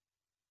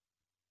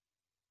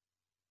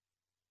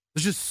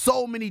 There's just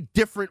so many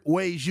different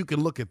ways you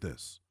can look at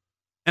this.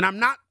 And I'm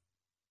not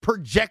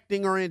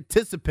projecting or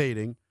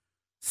anticipating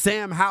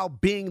Sam Howell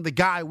being the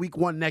guy week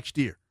 1 next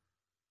year.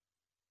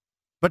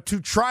 But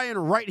to try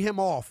and write him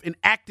off and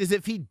act as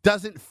if he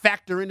doesn't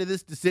factor into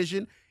this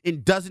decision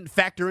and doesn't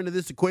factor into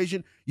this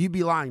equation, you'd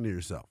be lying to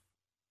yourself.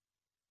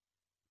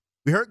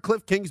 We heard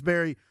Kliff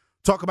Kingsbury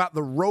talk about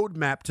the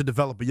roadmap to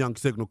develop a young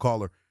signal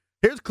caller.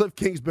 Here's Kliff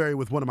Kingsbury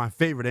with one of my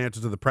favorite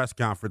answers of the press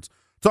conference,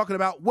 talking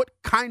about what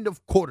kind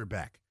of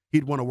quarterback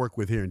he'd want to work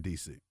with here in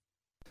D.C.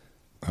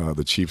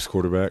 The Chiefs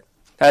quarterback?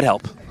 That'd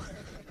help.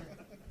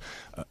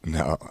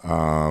 No.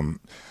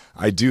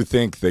 I do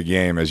think the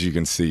game, as you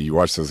can see, you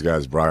watch those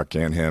guys, Brock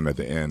and him at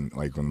the end,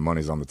 like when the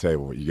money's on the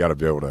table, you got to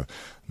be able to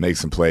make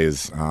some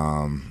plays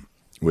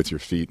with your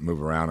feet,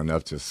 move around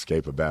enough to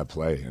escape a bad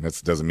play. And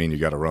it doesn't mean you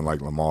got to run like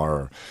Lamar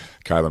or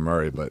Kyler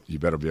Murray, but you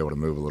better be able to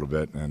move a little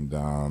bit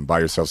and buy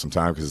yourself some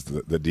time because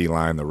the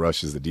D-line, the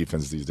rushes, the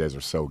defense these days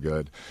are so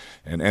good.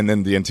 And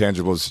then the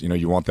intangibles,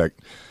 you want that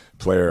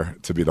player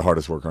to be the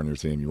hardest worker on your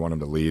team. You want him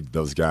to lead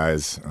those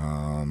guys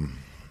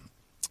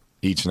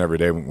each and every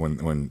day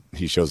when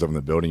he shows up in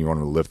the building. You want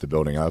him to lift the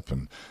building up,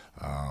 and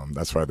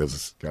that's why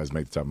those guys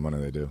make the type of money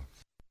they do.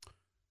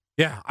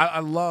 Yeah, I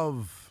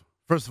love,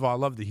 first of all, I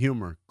love the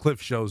humor. Kliff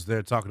shows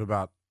there talking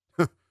about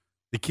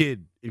the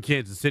kid in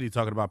Kansas City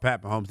talking about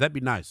Pat Mahomes. That'd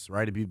be nice,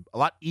 right? It'd be a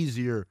lot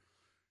easier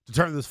to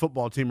turn this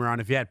football team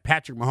around if you had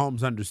Patrick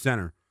Mahomes under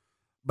center.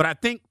 But I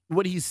think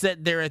what he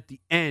said there at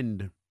the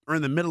end or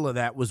in the middle of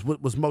that was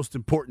what was most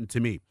important to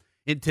me.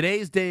 In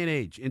today's day and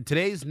age, in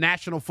today's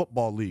National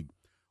Football League,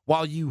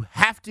 while you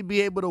have to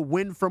be able to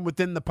win from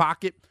within the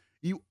pocket,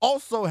 you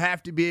also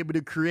have to be able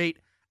to create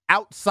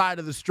outside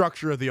of the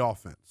structure of the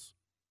offense.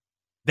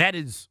 That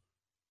is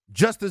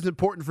just as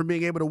important for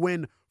being able to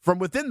win from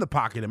within the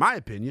pocket, in my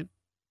opinion.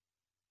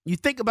 You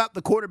think about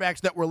the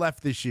quarterbacks that were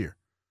left this year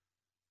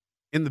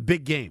in the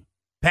big game.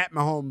 Pat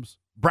Mahomes,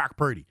 Brock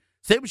Purdy.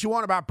 Say what you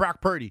want about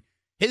Brock Purdy.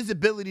 His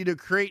ability to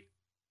create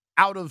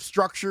out of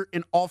structure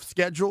and off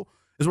schedule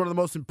is one of the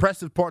most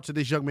impressive parts of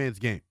this young man's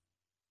game.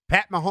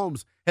 Pat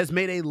Mahomes has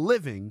made a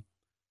living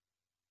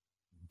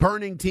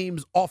burning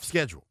teams off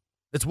schedule.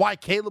 That's why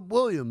Caleb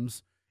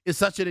Williams is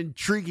such an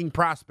intriguing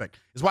prospect.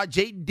 It's why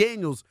Jaden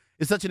Daniels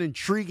is such an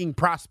intriguing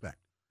prospect.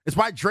 It's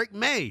why Drake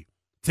May,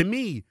 to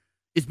me,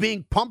 is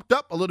being pumped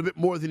up a little bit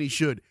more than he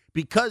should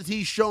because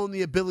he's shown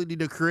the ability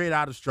to create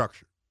out of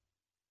structure.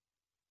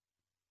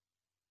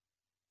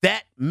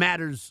 That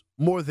matters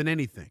more than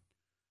anything.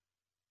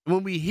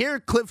 When we hear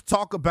Kliff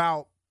talk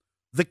about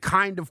the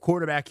kind of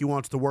quarterback he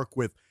wants to work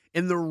with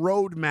and the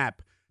roadmap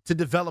to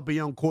develop a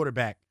young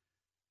quarterback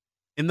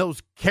and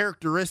those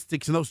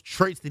characteristics and those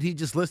traits that he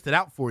just listed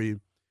out for you,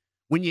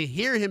 when you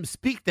hear him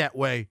speak that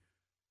way,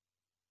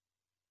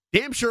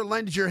 damn sure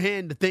lends your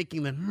hand to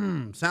thinking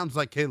that, sounds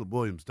like Caleb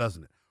Williams,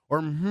 doesn't it? Or,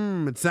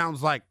 it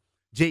sounds like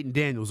Jaden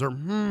Daniels.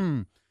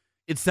 Or,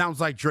 it sounds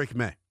like Drake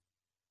May.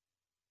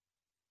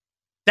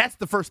 That's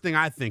the first thing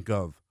I think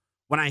of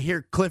when I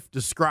hear Kliff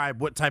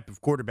describe what type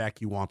of quarterback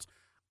he wants.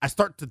 I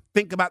start to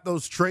think about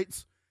those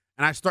traits,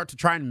 and I start to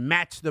try and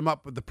match them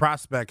up with the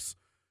prospects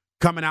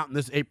coming out in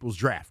this April's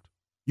draft.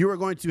 You are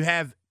going to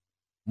have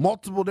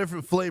multiple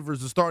different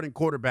flavors of starting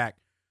quarterback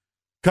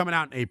coming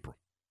out in April.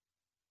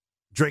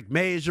 Drake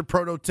May is your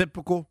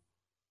prototypical.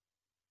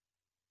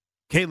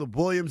 Caleb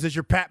Williams is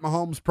your Pat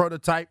Mahomes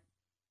prototype.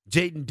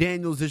 Jaden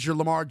Daniels is your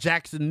Lamar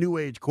Jackson new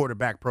age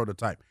quarterback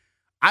prototype.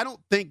 I don't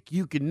think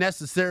you can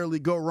necessarily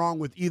go wrong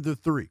with either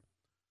three.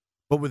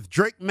 But with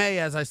Drake May,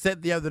 as I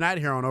said the other night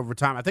here on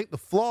Overtime, I think the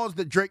flaws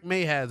that Drake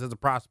May has as a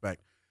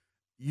prospect,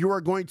 you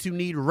are going to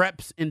need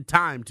reps and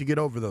time to get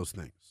over those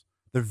things.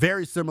 They're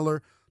very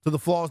similar to the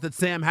flaws that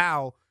Sam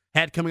Howell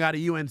had coming out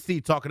of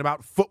UNC, talking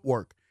about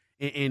footwork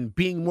and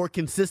being more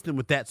consistent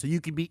with that so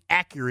you can be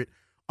accurate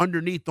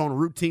underneath on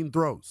routine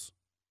throws.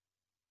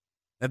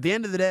 At the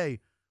end of the day,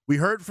 we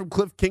heard from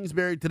Kliff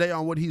Kingsbury today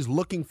on what he's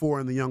looking for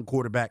in the young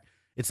quarterback.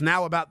 It's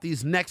now about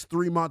these next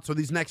 3 months, or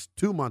these next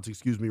 2 months,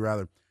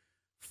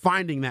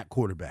 finding that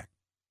quarterback.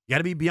 You got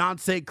to be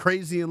Beyonce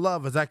crazy in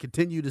love, as I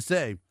continue to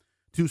say,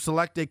 to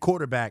select a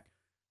quarterback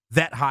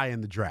that high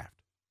in the draft.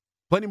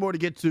 Plenty more to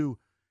get to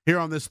here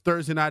on this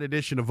Thursday night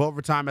edition of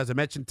Overtime. As I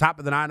mentioned, top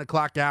of the 9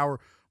 o'clock hour,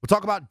 we'll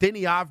talk about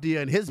Denny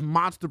Avdia and his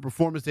monster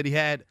performance that he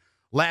had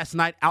last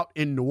night out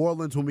in New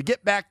Orleans. When we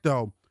get back,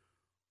 though,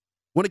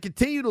 I want to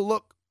continue to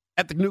look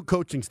at the new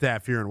coaching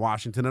staff here in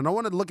Washington, and I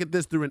want to look at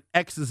this through an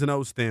X's and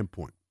O's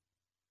standpoint.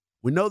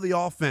 We know the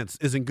offense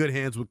is in good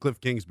hands with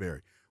Kliff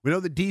Kingsbury. We know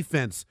the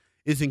defense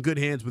is in good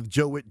hands with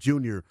Joe Whitt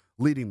Jr.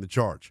 leading the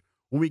charge.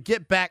 When we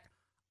get back,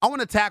 I want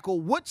to tackle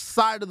which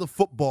side of the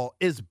football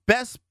is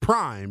best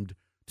primed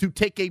to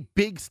take a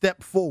big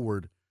step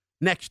forward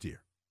next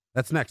year.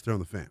 That's next here on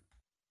The Fan.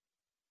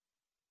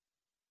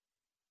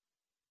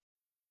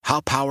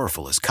 How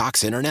powerful is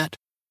Cox Internet?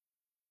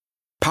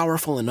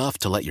 Powerful enough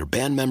to let your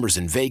band members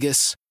in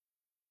Vegas,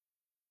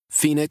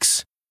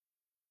 Phoenix,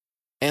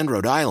 and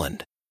Rhode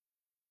Island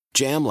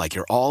jam like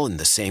you're all in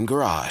the same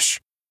garage.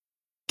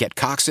 Get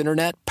Cox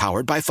Internet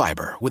powered by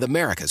fiber with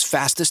America's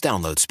fastest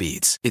download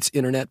speeds. It's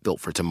internet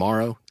built for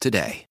tomorrow,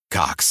 today.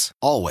 Cox,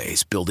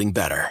 always building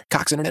better.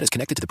 Cox Internet is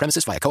connected to the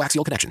premises via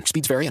coaxial connection.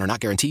 Speeds vary and are not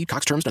guaranteed.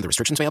 Cox terms and other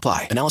restrictions may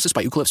apply. Analysis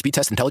by Ookla Speed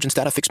Test Intelligence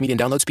Data. Fixed median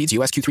download speeds.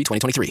 US Q3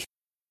 2023.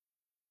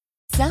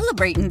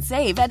 Celebrate and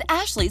save at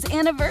Ashley's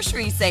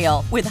Anniversary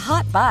Sale. With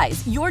Hot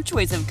Buys, your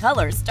choice of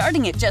colors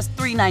starting at just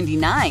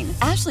 $3.99.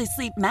 Ashley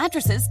Sleep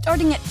mattresses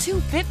starting at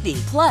 $2.50.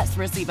 Plus,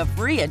 receive a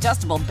free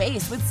adjustable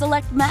base with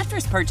select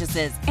mattress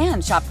purchases.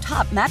 And shop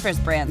top mattress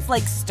brands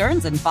like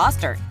Stearns &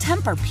 Foster,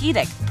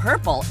 Tempur-Pedic,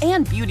 Purple,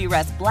 and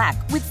Beautyrest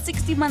Black with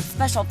 60-month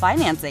special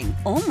financing.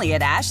 Only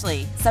at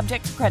Ashley.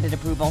 Subject to credit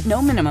approval. No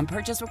minimum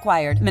purchase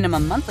required.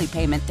 Minimum monthly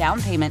payment,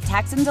 down payment,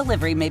 tax, and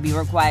delivery may be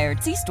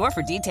required. See store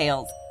for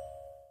details.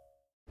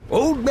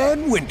 Old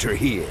Man Winter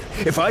here.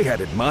 If I had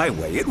it my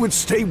way, it would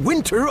stay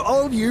winter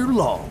all year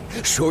long.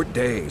 Short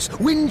days,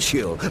 wind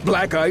chill,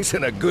 black ice,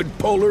 and a good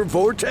polar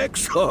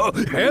vortex. Oh,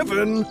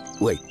 heaven!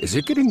 Wait, is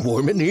it getting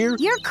warm in here?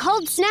 Your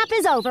cold snap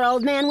is over,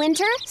 Old Man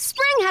Winter.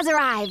 Spring has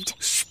arrived.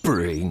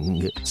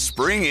 Spring.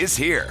 Spring is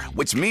here,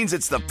 which means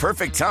it's the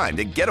perfect time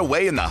to get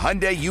away in the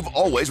Hyundai you've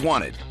always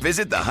wanted.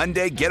 Visit the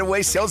Hyundai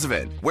Getaway Sales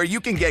Event, where you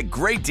can get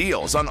great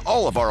deals on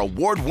all of our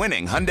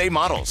award-winning Hyundai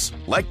models,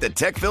 like the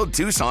tech-filled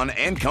Tucson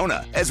and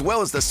Kona, as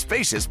well as the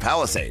spacious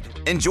Palisade.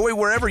 Enjoy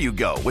wherever you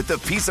go with the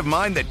peace of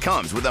mind that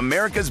comes with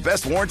America's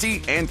best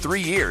warranty and 3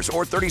 years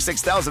or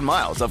 36,000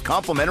 miles of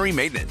complimentary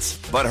maintenance.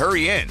 But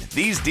hurry in,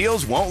 these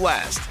deals won't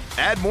last.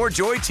 Add more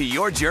joy to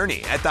your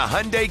journey at the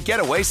Hyundai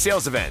Getaway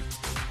Sales Event.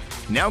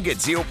 Now get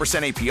 0%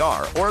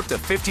 APR or up to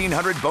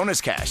 $1,500 bonus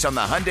cash on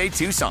the Hyundai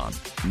Tucson.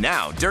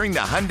 Now during the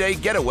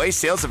Hyundai Getaway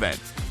Sales Event.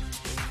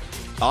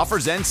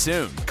 Offers end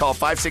soon. Call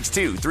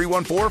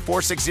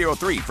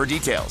 562-314-4603 for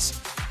details.